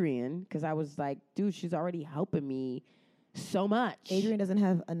Adrian because I was like, dude, she's already helping me so much. Adrian doesn't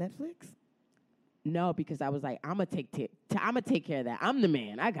have a Netflix? No, because I was like, I'm gonna take care of that. I'm the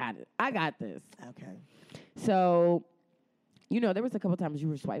man. I got it. I got this. Okay. So, there was a couple times you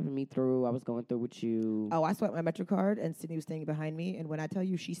were swiping me through. I was going through with you. Oh, I swiped my MetroCard, and Sydney was standing behind me. And when I tell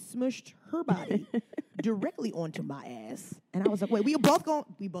you, she smushed her body directly onto my ass, and I was like, "Wait, we both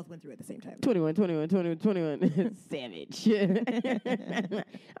went through it at the same time." 21. Savage.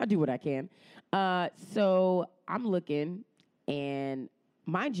 I'll do what I can. So I'm looking, and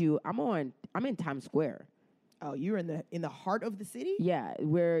mind you, I'm in Times Square. Oh, you're in the heart of the city? Yeah,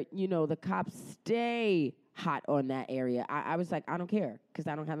 where the cops stay hot on that area. I was like, I don't care because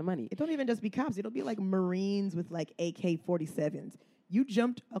I don't have the money. It don't even just be cops. It'll be like Marines with like AK-47s. You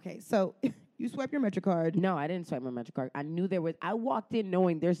jumped. Okay, so you swipe your MetroCard. No, I didn't swipe my MetroCard. I knew I walked in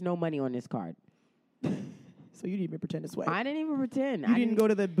knowing there's no money on this card. So you didn't even pretend to swipe. I didn't even pretend. You didn't go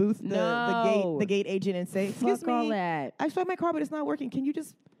to the booth, No. the gate agent, and say, "Excuse Fuck me, all that. I swiped my card, but it's not working. Can you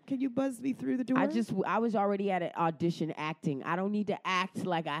buzz me through the door?" I was already at an audition acting. I don't need to act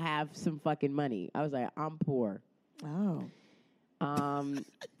like I have some fucking money. I was like, I'm poor. Oh.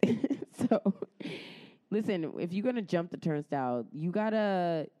 So, listen, if you're gonna jump the turnstile, you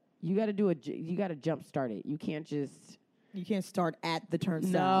gotta jump start it. You can't just. You can't start at the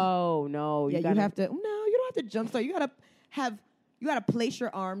turnstile. No. Yeah, you have to. No, you don't have to jump start. You gotta place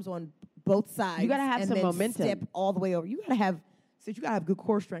your arms on both sides. You gotta have and some then momentum. Step all the way over. You gotta have good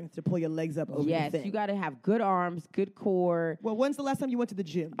core strength to pull your legs up over the Yes, thing. you gotta have good arms, good core. Well, when's the last time you went to the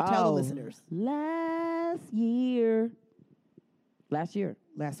gym? Tell the listeners. Last year. Last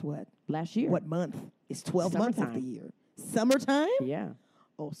what? Last year. What month? It's 12 months of the year. Summertime? Yeah.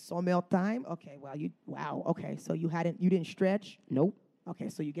 Oh, summertime. Okay. Wow. Okay. So you didn't stretch. Nope. Okay,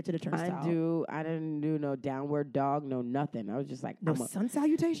 so you get to the turnstile. I didn't do no downward dog, no nothing. I was just like, No sun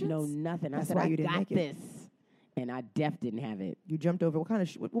salutations? no nothing. That's I said, why I you didn't got make it. this. And I didn't have it. You jumped over. What kind of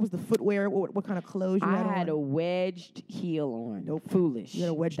what was the footwear? What kind of clothes you had I had on? a wedged heel on. Nope. Foolish. You had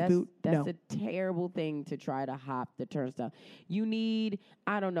a wedged that's, boot? That's No. a terrible thing to try to hop the turnstile. You need,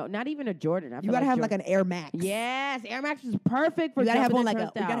 I don't know, not even a Jordan. You gotta have like an Air Max. Yes, Air Max is perfect for You gotta have jumping on the like you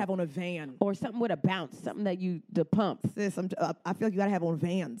turnstile. gotta have on a van. Or something with a bounce, something that the pump. Sis, I feel like you gotta have on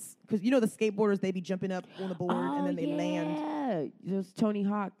Vans because you know the skateboarders they be jumping up on the board and then they land. Yeah, those Tony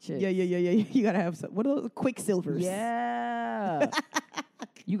Hawk chicks. Yeah. You gotta have some. What are those Quicksilvers? Yeah.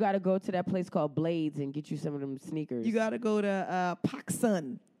 You got to go to that place called Blades and get you some of them sneakers. You gotta go to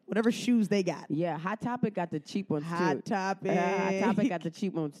PacSun, whatever shoes they got. Yeah, Hot Topic got the cheap ones too. Hot Topic. Hot Topic got the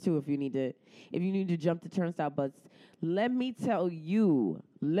cheap ones too. If you need to jump the turnstile, but let me tell you,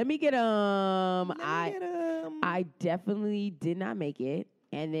 I definitely did not make it,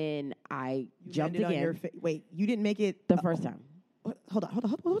 and then I jumped landed on again. your wait, you didn't make it the first time. Hold on.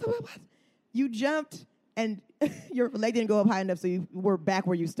 What? You jumped and your leg didn't go up high enough, so you were back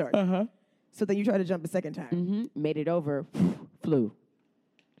where you started. So then you tried to jump the second time. Made it over, flew.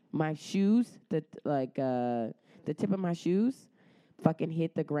 My shoes, the tip of my shoes, fucking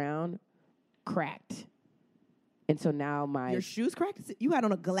hit the ground, cracked, and so now Your shoes cracked? You had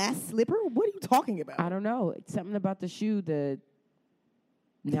on a glass slipper? What are you talking about? I don't know. It's something about the shoe.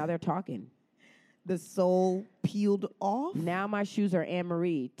 Now they're talking. The sole peeled off? Now my shoes are Anne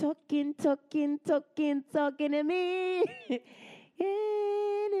Marie. Talking to me.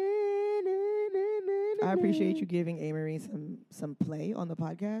 I appreciate you giving Amory some play on the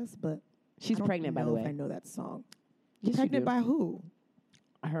podcast, but She's pregnant, by the way. I know that song. Yes, you Pregnant do. by who?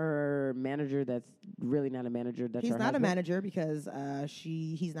 Her manager. That's really not a manager. That's He's her not husband. a manager because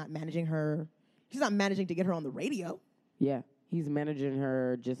he's not managing her. He's not managing to get her on the radio. Yeah, he's managing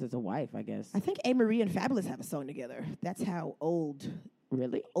her just as a wife, I guess. I think Marie and Fabulous have a song together. That's how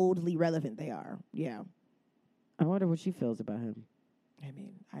Really? oldly relevant they are. Yeah. I wonder what she feels about him. I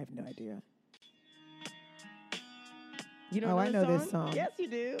mean, I have no idea. You don't Oh, know I know this song? song. Yes, you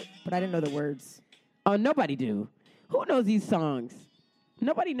do. But I didn't know the words. Oh, nobody do. Who knows these songs?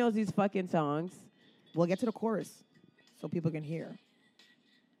 Nobody knows these fucking songs. We'll get to the chorus so people can hear.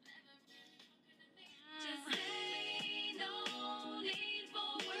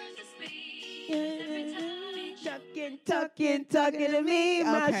 Talking to me.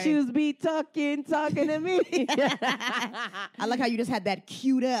 My Okay. shoes be talking to me. I like how you just had that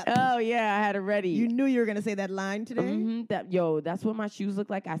queued up. Oh, yeah, I had it ready. You knew you were going to say that line today? That's what my shoes look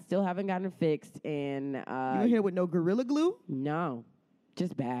like. I still haven't gotten it fixed. And You were here with no Gorilla Glue? no,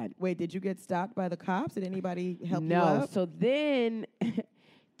 just bad. Wait, did you get stopped by the cops? Did anybody help you No. up? So then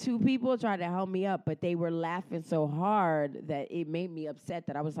two people tried to help me up, but they were laughing so hard that it made me upset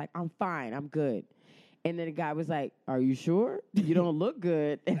that I was like, I'm fine, I'm good. And then the guy was like, are you sure? You don't look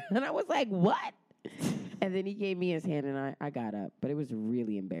good. And I was like, what? And then he gave me his hand and I got up. But it was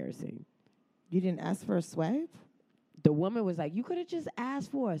really embarrassing. You didn't ask for a swipe? The woman was like, you could have just asked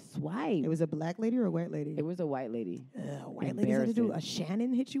for a swipe. It was a black lady or a white lady? It was a white lady. White lady had to do. A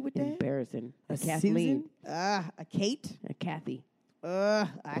Shannon hit you with that? Embarrassing. A Kathleen. Susan? A Kate? A Kathy. A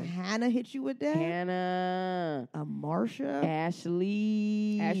Hannah hit you with that? Hannah. A Marsha?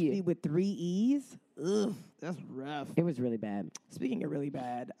 Ashley. Ashley with 3 E's? Ugh, that's rough. It was really bad. Speaking of really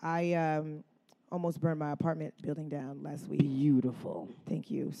bad, I almost burned my apartment building down last week. Beautiful. Thank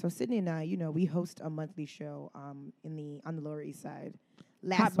you. So Sydney and I, we host a monthly show on the Lower East Side.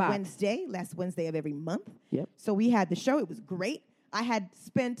 Last Box. Wednesday of every month. Yep. So we had the show. It was great. I had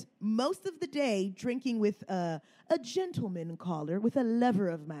spent most of the day drinking with a gentleman caller, with a lover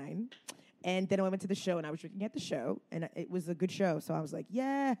of mine. And then I went to the show, and I was drinking at the show, and it was a good show. So I was like,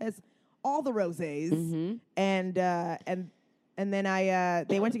 yes, all the rosés. Mm-hmm. And then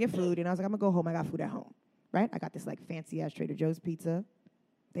they went to get food, and I was like, I'm going to go home. I got food at home, right? I got this, like, fancy-ass Trader Joe's pizza.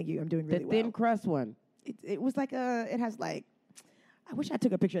 Thank you. I'm doing really The well. thin crust one. It was like it has, like, I wish I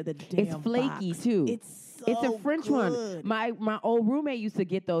took a picture of the damn It's flaky, box. too. It's a French one. good. My old roommate used to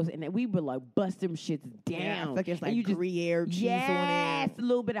get those, and we would, like, bust them shits down. Yeah, I feel like there's, And like, you just- Gruyere cheese yes, on a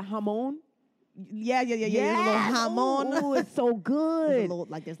little bit of hamon. Yeah. There's a little hamon. Ooh, it's so There's a good. little,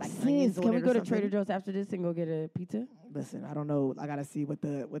 there's like Sis, onions on can we it or go to something. Trader Joe's after this and go get a pizza? Listen, I don't know. I gotta see what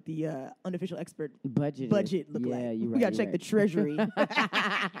the unofficial expert Budget look yeah, like. You We right, gotta you check right. the treasury.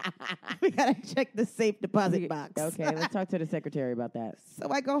 We gotta check the safe deposit box. Okay, let's talk to the secretary about that. So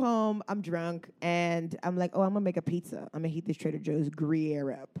I go home. I'm drunk, and I'm like, oh, I'm gonna make a pizza. I'm gonna heat this Trader Joe's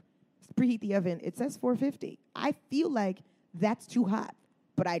Gruyere up. Preheat the oven. It says 450. I feel like that's too hot,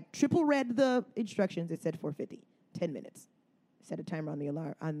 but I triple read the instructions. It said 450. 10 minutes. set a timer on the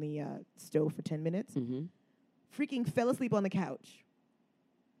alarm on the stove for 10 minutes. Mm-hmm. Freaking fell asleep on the couch.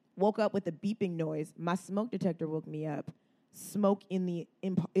 Woke up with a beeping noise. My smoke detector woke me up. Smoke in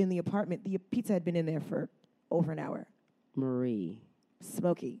the apartment. The pizza had been in there for over an hour. Marie.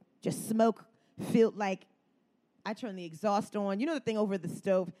 Smoky. Just smoke filled like I turned the exhaust on. You know the thing over the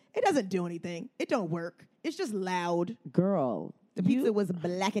stove? It doesn't do anything. It don't work. It's just loud. Girl. The pizza was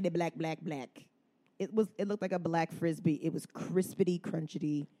blackety black. It looked like a black Frisbee. It was crispity,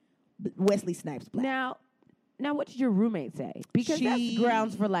 crunchity. Wesley Snipes black. Now, what did your roommate say? Because that's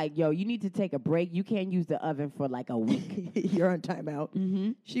grounds for like, yo, you need to take a break. You can't use the oven for like a week. You're on timeout.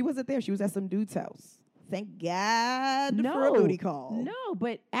 Mm-hmm. She wasn't there. She was at some dude's house. Thank God for a booty call. No,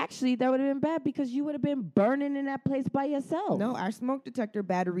 but actually that would have been bad because you would have been burning in that place by yourself. No, our smoke detector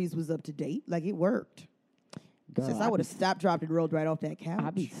batteries was up to date. Like it worked. Girl, Since I would have stopped, dropped, and rolled right off that couch.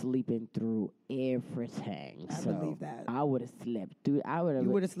 I'd be sleeping through everything. I believe that. I would have slept through. You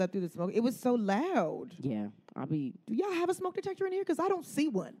would have slept through the smoke. It was so loud. Yeah, Do y'all have a smoke detector in here? Because I don't see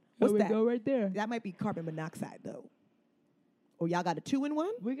one. What's that? Go right there. That might be carbon monoxide, though. Or y'all got a 2-in-1?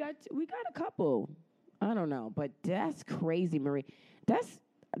 We got a couple. I don't know, but that's crazy, Marie.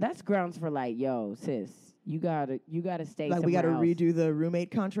 That's grounds for like, yo, sis, you gotta stay. Like we gotta redo the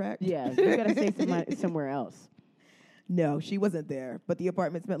roommate contract. Yeah, you gotta stay somewhere else. No, she wasn't there, but the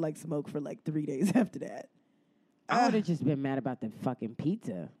apartment smelled like smoke for like 3 days after that. I would have just been mad about the fucking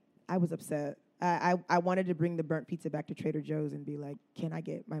pizza. I was upset. I wanted to bring the burnt pizza back to Trader Joe's and be like, "Can I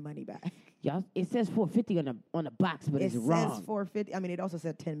get my money back?" Y'all, it says $4.50 on the box, but it's wrong. It says $4.50. I mean, it also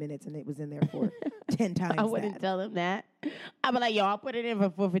said 10 minutes, and it was in there for 10 times. I wouldn't tell them that. I'd be like, "Yo, I'll put it in for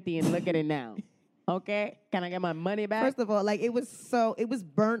 $4.50 and look at it now." Okay, can I get my money back? First of all, like it was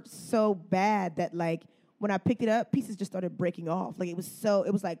burnt so bad that like when I picked it up, pieces just started breaking off. Like it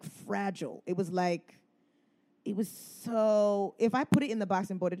was like fragile. It was so, if I put it in the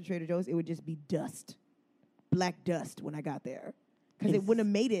box and bought it to Trader Joe's, it would just be dust, black dust when I got there. Because it wouldn't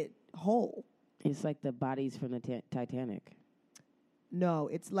have made it whole. It's like the bodies from the Titanic. No,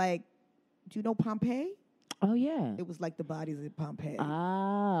 it's like, do you know Pompeii? Oh, yeah. It was like the bodies of Pompeii.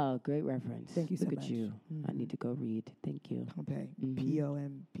 Ah, great reference. Thank you so much. Look at you. Mm-hmm. I need to go read. Thank you. Pompeii. Mm-hmm.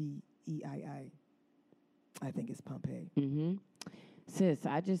 Pompeii. I think it's Pompeii. Mm-hmm. Sis,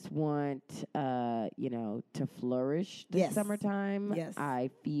 I just want, to flourish this summertime. Yes.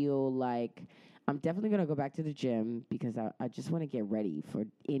 I feel like I'm definitely going to go back to the gym because I just want to get ready for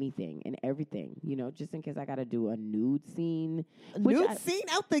anything and everything, just in case I got to do a nude scene. Scene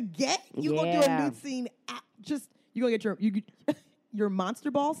out the gate? You going to do a nude scene? You going to get your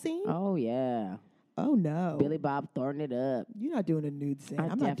monster ball scene? Oh, yeah. Oh, no. Billy Bob throwing it up. You're not doing a nude scene.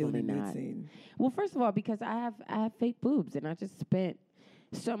 I'm not doing a nude scene. Well, first of all, because I have fake boobs, and I just spent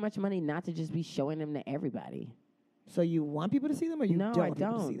so much money not to just be showing them to everybody. So you want people to see them, or you don't want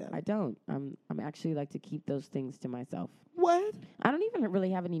people to see them? I don't. I'm actually like to keep those things to myself. What? I don't even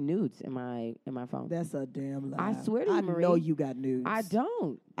really have any nudes in my phone. That's a damn lie. I swear to you, Marie. I know you got nudes. I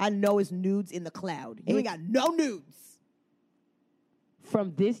don't. I know it's nudes in the cloud. You ain't got no nudes.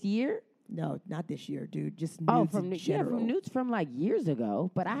 From this year? No, not this year, dude. Just nudes in general. From nudes from like years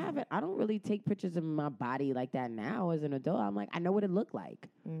ago. But I don't really take pictures of my body like that now as an adult. I'm like, I know what it looked like.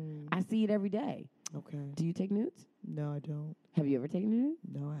 I see it every day. Okay. Do you take nudes? No, I don't. Have you ever taken a nude?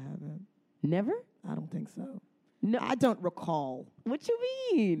 No, I haven't. Never? I don't think so. No, I don't recall. What you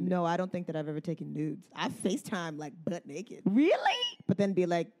mean? No, I don't think that I've ever taken nudes. I FaceTime like butt naked. Really? But then be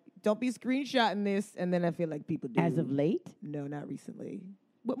like, don't be screenshotting this. And then I feel like people do. As of late? No, not recently.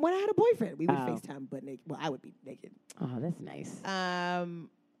 But when I had a boyfriend, we would FaceTime butt naked. Well, I would be naked. Oh, that's nice.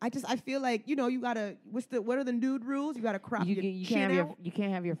 I feel like, you gotta, what are the nude rules? You gotta crop your chin out. You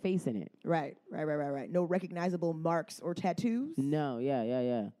can't have your face in it. Right. No recognizable marks or tattoos. No,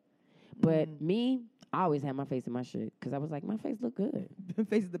 yeah. But me, I always had my face in my shit because I was like, my face look good.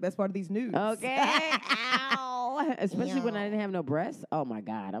 Face is the best part of these nudes. Okay. Ow. Especially when I didn't have no breasts. Oh my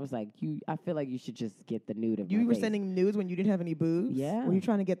God. I was like, I feel like you should just get the nude of my face. You were sending nudes when you didn't have any boobs? Yeah. Were you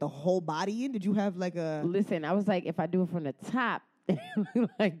trying to get the whole body in? Did you have like a... Listen, I was like, if I do it from the top,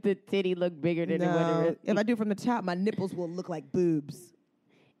 like the titty look bigger than it would have. If I do it from the top, my nipples will look like boobs.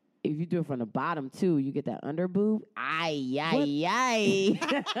 If you do it from the bottom too, you get that under boob. Ay. You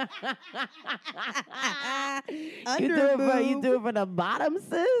do it from the bottom,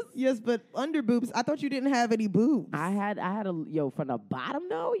 sis? Yes, but under boobs. I thought you didn't have any boobs. I had from the bottom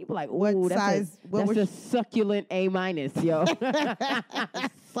though. You be like, what ooh, size? That's a succulent A-, yo.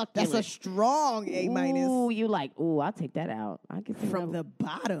 succulent. That's a strong A minus. Ooh, you like, I'll take that out. I get some From the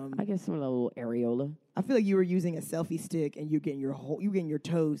bottom. I get some little areola. I feel like you were using a selfie stick and you're getting your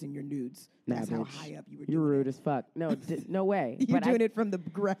toes in your nudes. Nah, That's how bitch. high up you were You're doing rude it. as fuck. No, no way. You're But doing it from the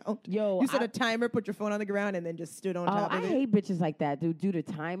ground. Yo, You set I- a timer, put your phone on the ground, and then just stood on Oh, top I of it. hate bitches like that, dude. Do the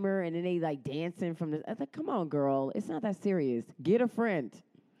timer and then they like dancing from the. I was like, come on, girl. It's not that serious. Get a friend.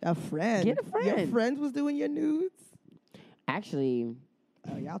 A friend. Get a friend. Your friend was doing your nudes? Actually,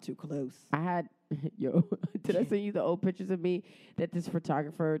 Oh, y'all too close. I had, yo, did I send you the old pictures of me that this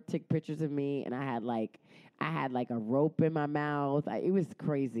photographer took pictures of me and I had like a rope in my mouth. It was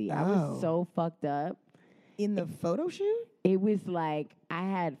crazy. I Oh. was so fucked up. In the photo shoot? It was like I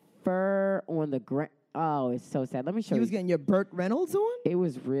had fur on the ground. Oh, it's so sad. Let me show You you. was getting your Burt Reynolds on? It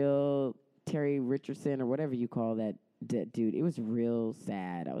was real Terry Richardson or whatever you call that dude. It was real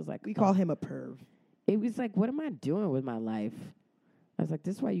sad. I was like, We call him a perv. It was like, what am I doing with my life? I was like,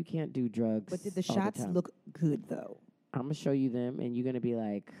 this is why you can't do drugs. But did the all shots time. look good, though? I'm gonna show you them, and you're gonna be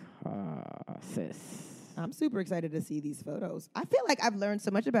like, sis. I'm super excited to see these photos. I feel like I've learned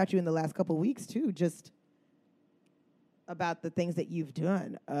so much about you in the last couple weeks, too, just about the things that you've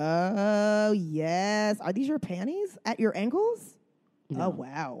done. Oh, yes. Are these your panties at your ankles? No. Oh,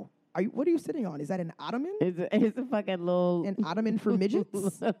 wow. What are you sitting on? Is that an ottoman? It's a fucking little. An ottoman for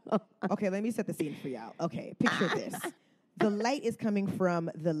midgets? Okay, let me set the scene for y'all. Okay, picture this. The light is coming from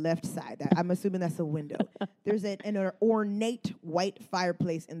the left side. I'm assuming that's a window. There's an ornate white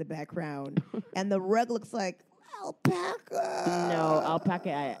fireplace in the background, and the rug looks like alpaca. No,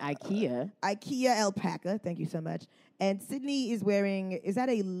 alpaca IKEA. IKEA alpaca. Thank you so much. And Sydney is wearing, is that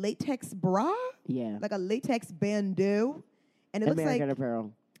a latex bra? Yeah. Like a latex bandeau? And it American looks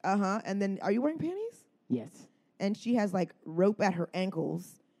like, Apparel. and then are you wearing panties? Yes. And she has like rope at her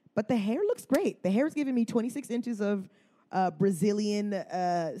ankles, but the hair looks great. The hair is giving me 26 inches of Brazilian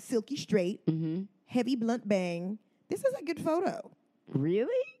silky straight, Mm-hmm. heavy blunt bang. This is a good photo.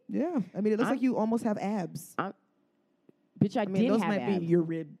 Really? Yeah, I mean, it looks I'm- like you almost have abs. Bitch, I, I mean, did those have might abs. be your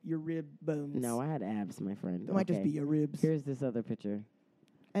rib bones. No, I had abs, my friend. It might just Okay. be your ribs. Here's this other picture.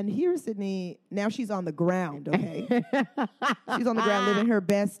 And here's Sydney. Now she's on the ground. Okay, she's on the ground living her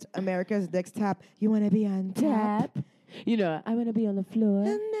best America's Next Top. You want to be on top? Tap. You know, I want to be on the floor.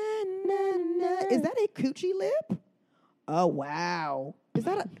 Na, na, na. Is that a coochie lip? Oh wow! Is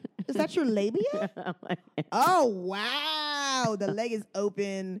that your labia? Oh wow! The leg is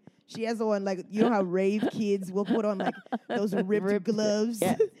open. She has on like, you know how rave kids will put on like those ripped gloves.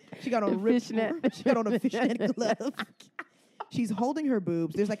 yeah. She got on ripped. Fishnet. She got on a fishnet glove. She's holding her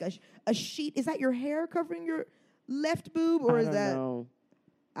boobs. There's like a sheet. Is that your hair covering your left boob, or I is don't that? know.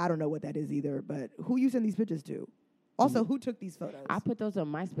 I don't know what that is either. But who you send these pictures to? Also, who took these photos? I put those on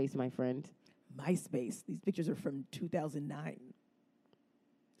MySpace, my friend. MySpace. These pictures are from 2009.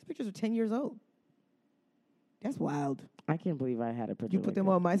 These pictures are 10 years old. That's wild. I can't believe I had a picture. You put like them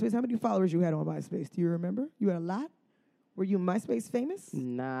that. on MySpace. How many followers you had on MySpace? Do you remember? You had a lot? Were you MySpace famous?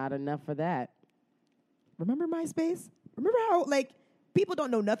 Not enough for that. Remember MySpace? Remember how, like, people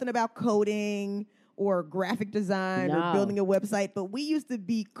don't know nothing about coding or graphic design or No. building a website, but we used to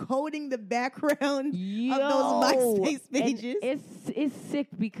be coding the background Yo, of those MySpace and pages. It's sick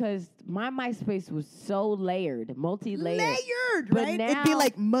because my MySpace was so layered, multi-layered. Layered, But right? It'd be now-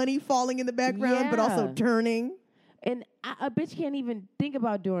 like money falling in the background, but also Yeah. turning. And a bitch can't even think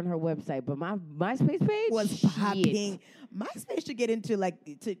about doing her website, but my MySpace page Was shit. popping. MySpace should get into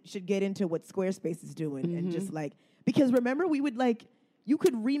what Squarespace is doing, and just like, because remember we would like, you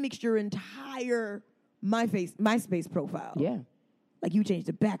could remix your entire MySpace profile. Yeah. Like you change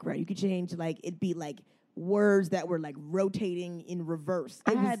the background, you could change like, it'd be like words that were like rotating in reverse.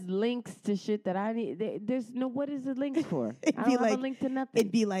 I It was- had links to shit that I need. There's no, what is the links for? It'd I be don't have like- a link to nothing.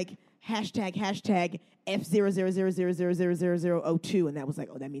 It'd be like hashtag F0000000002, and that was like,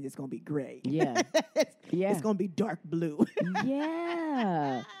 oh, that means it's gonna be gray. Yeah. Yeah. It's gonna be dark blue.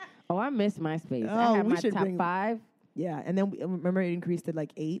 Yeah. Oh, I miss MySpace. Oh, I had we my should top bring- 5. Yeah, and then remember it increased to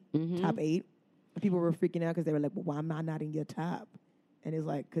like 8, Mhm. top 8. And people were freaking out because they were like, well, why am I not in your top? And it's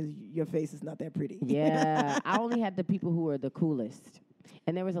like, because your face is not that pretty. Yeah. I only had the people who were the coolest.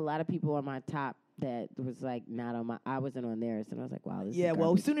 And there was a lot of people on my top that was like not on my, I wasn't on theirs. And I was like, wow, this Yeah, is well,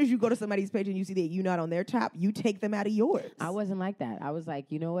 garbage. as soon as you go to somebody's page and you see that you're not on their top, you take them out of yours. I wasn't like that. I was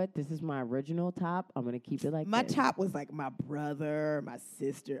like, you know what? This is my original top. I'm going to keep it like My this. top was like my brother, my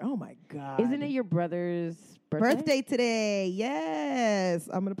sister. Oh, my God. Isn't it your brother's birthday? Birthday today. Yes.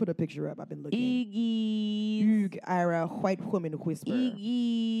 I'm going to put a picture up. I've been looking. Iggy's. Ira, white woman whisperer.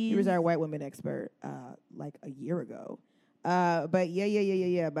 He Iggy's. was our white woman expert like a year ago. But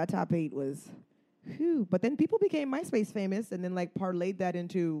yeah. My top 8 was Phew. But then people became MySpace famous and then like parlayed that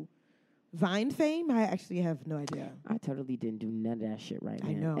into Vine fame. I actually have no idea. I totally didn't do none of that shit right now.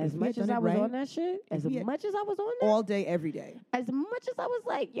 I know. As If we much had as done I it was right- on that shit, as we had- much as I was on that, All day, every day. as much as I was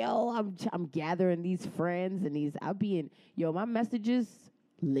like, yo, I'm gathering these friends and these, I'll be in, yo, my messages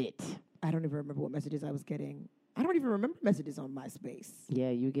lit. I don't even remember what messages I was getting. I don't even remember messages on MySpace.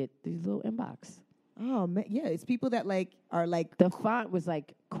 Yeah, you get these little inbox. Oh man, yeah, it's people that like are like The font was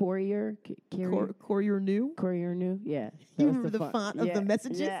like Courier, Courier New. Courier New, yeah. You That was remember the font of the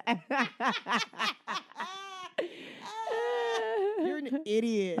messages? Yeah. You're an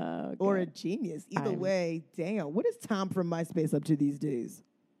idiot Oh, or a God. genius. Either I'm- way, damn. What is Tom from MySpace up to these days?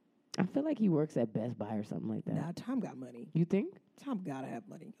 I feel like he works at Best Buy or something like that. Nah, Tom got money. You think? Tom gotta have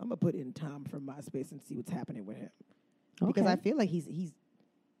money. I'm gonna put in Tom from MySpace and see what's happening with him because Okay. I feel like he's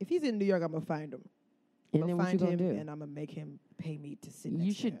if he's in New York, I'm gonna find him. And I'm then gonna what you find gonna him do? and I'm gonna make him pay me to sit. Next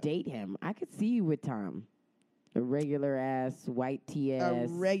You to should him. date him. I could see you with Tom. A regular ass white A TS.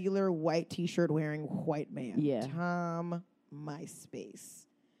 regular white T-shirt wearing white man. Yeah. Tom MySpace.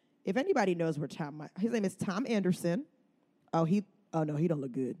 If anybody knows where his name is Tom Anderson. Oh no, he don't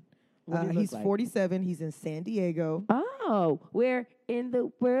look good. What do he look He's like? 47. He's in San Diego. Oh, where in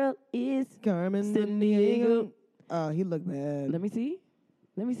the world is? Carmen San Diego. Oh, he look bad. Let me see.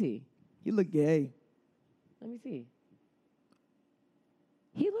 Let me see. He look gay. Let me see.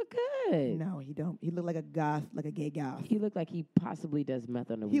 He look good. No, he don't. He look like a goth, like a gay goth. He look like he possibly does meth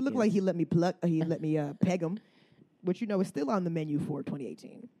on the He weekends. looked like he let me peg him, which you know is still on the menu for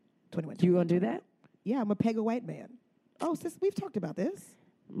 2018. 21. You gonna do that, Yeah, I'm a peg a white man. Oh, sis, we've talked about this.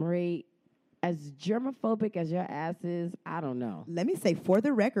 Marie? As germophobic as your ass is, I don't know. Let me say, for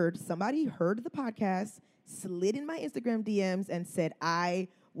the record, somebody heard the podcast, slid in my Instagram DMs, and said I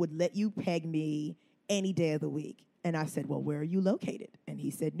would let you peg me any day of the week. And I said, well, where are you located? And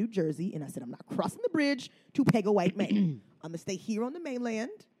he said, New Jersey. And I said, I'm not crossing the bridge to peg a white man. I'm going to stay here on the mainland.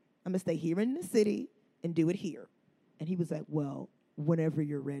 I'm going to stay here in the city and do it here. And he was like, well, whenever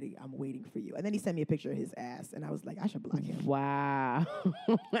you're ready, I'm waiting for you. And then he sent me a picture of his ass. And I was like, I should block him. Wow.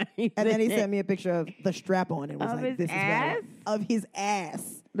 And then he sent me a picture of the strap on and was Of like, his this ass? is of his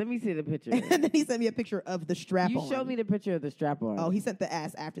ass. Let me see the picture. And then he sent me a picture of the strap You on. showed me the picture of the strap on. Oh, he sent the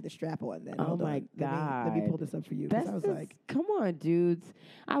ass after the strap on. Then Oh hold my on. Let me God. pull this up for you because That's I was just- like, come on, dudes.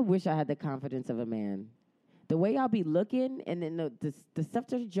 I wish I had the confidence of a man. The way y'all be looking, and then the stuff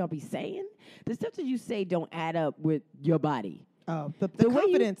that y'all be saying, the stuff that you say don't add up with your body. oh, the The way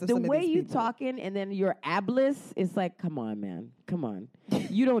confidence of the some way of these you people. talking, and then your abless, it's like, come on, man, come on.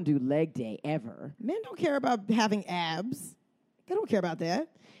 You don't do leg day ever. Men don't care about having abs. They don't care about that.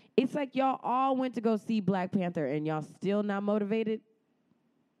 It's like y'all all went to go see Black Panther, and y'all still not motivated.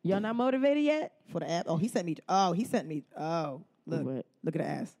 Y'all not motivated yet? For the ab. Oh, he sent me. Oh, look. What? Look at the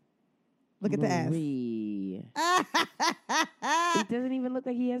ass. Look at the ass. Marie. It doesn't even look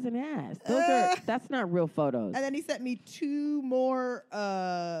like he has an ass. That's not real photos. And then he sent me two more.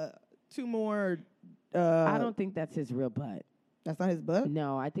 I don't think that's his real butt. That's not his butt.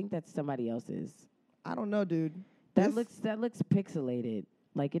 No, I think that's somebody else's. I don't know, dude. That This- looks pixelated.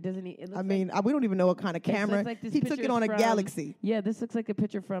 Like it doesn't. It looks I mean, we don't even know what kind of looks camera. like this He took picture it on a from- Galaxy. Yeah, this looks like a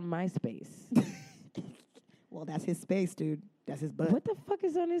picture from MySpace. Well, that's his space, dude. That's his butt. What the fuck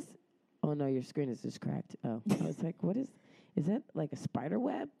is on his? Oh no, your screen is just cracked. Oh, I was like, what is? Is that like a spider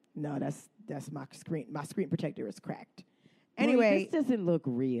web? No, that's my screen. My screen protector is cracked. Marie, Anyway, this doesn't look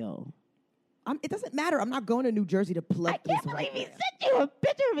real. it doesn't matter. I'm not going to New Jersey to pluck I can't this believe white he man. sent you a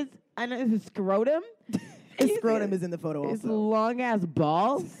picture of his. I know his scrotum. His scrotum is in the photo His also. long ass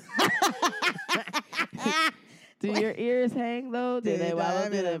balls. Do your ears hang though? Do they wobble?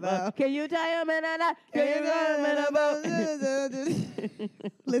 Do they bump? Can you tie them in a knot? Can you tie 'em in a bow?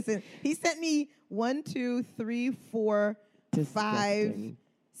 Listen, he sent me 1, 2, 3, 4, 5, Disgusting.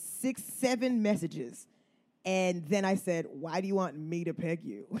 6, 7 messages. And then I said, why do you want me to peg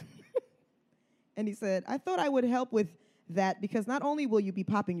you? And he said, I thought I would help with that because not only will you be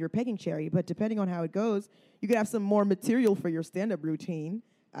popping your pegging cherry, but depending on how it goes, you could have some more material for your stand-up routine.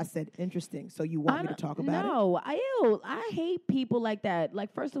 I said, interesting. So you want me to talk about it? No, I hate people like that.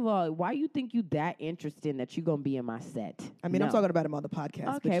 Like, first of all, why you think you that interesting that you gonna be in my set? I mean, I'm No. talking about him on the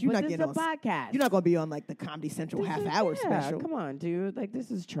podcast, Okay, but you're not this is getting a on. podcast. You're not going to be on like the Comedy Central This is- half-hour yeah, special. Come on, dude. Like, this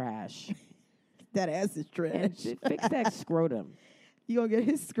is trash. That ass is trash. And fix that scrotum. You gonna get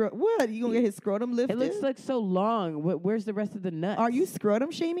his scrotum? What? You gonna get his scrotum lifted? It looks like so long. Where's the rest of the nut? Are you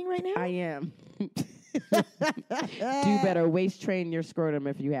scrotum shaming right now? I am. Do better. Waist train your scrotum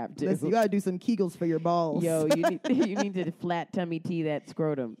if you have to. Listen, you gotta do some Kegels for your balls. Yo, you need to flat tummy tea that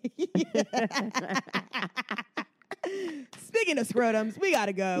scrotum. Speaking of scrotums, we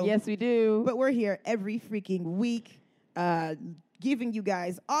gotta go. Yes, we do. But we're here every freaking week, giving you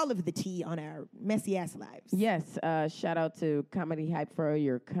guys all of the tea on our messy ass lives. Yes, shout out to Comedy Hype for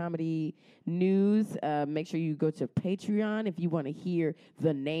your comedy news. Make sure you go to Patreon if you want to hear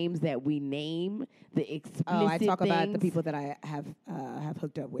the names that we name, the explicit I talk about the things. people that I have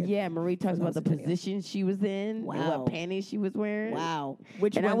hooked up with. Yeah, Marie talks about the those videos. position she was in and Wow. what panties she was wearing. Wow.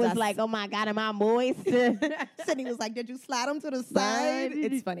 Which And I ones was like, oh my God, am I moist? Sydney was like, did you slide them to the side? Side.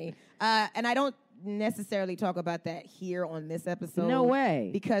 It's funny. And I don't necessarily talk about that here on this episode. No way.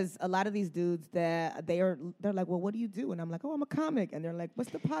 Because a lot of these dudes they're like, well, what do you do? And I'm like, oh, I'm a comic. And they're like,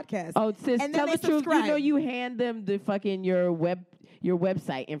 what's the podcast? Oh, sis, And then tell they the truth. subscribe. You know, you hand them the fucking your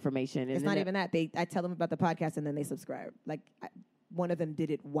website information. And It's then not even that. I tell them about the podcast and then they subscribe. Like one of them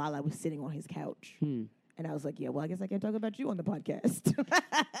did it while I was sitting on his couch. And I was like, yeah, well, I guess I can't talk about you on the podcast.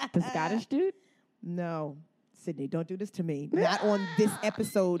 the Scottish dude. No, Sydney, don't do this to me. Not on this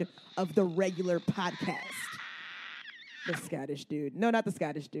episode of the regular podcast. The Scottish dude. No, not the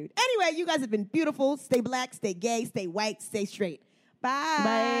Scottish dude. Anyway, you guys have been beautiful. Stay black, stay gay, stay white, stay straight.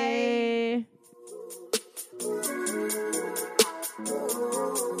 Bye.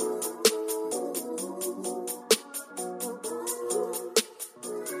 Bye.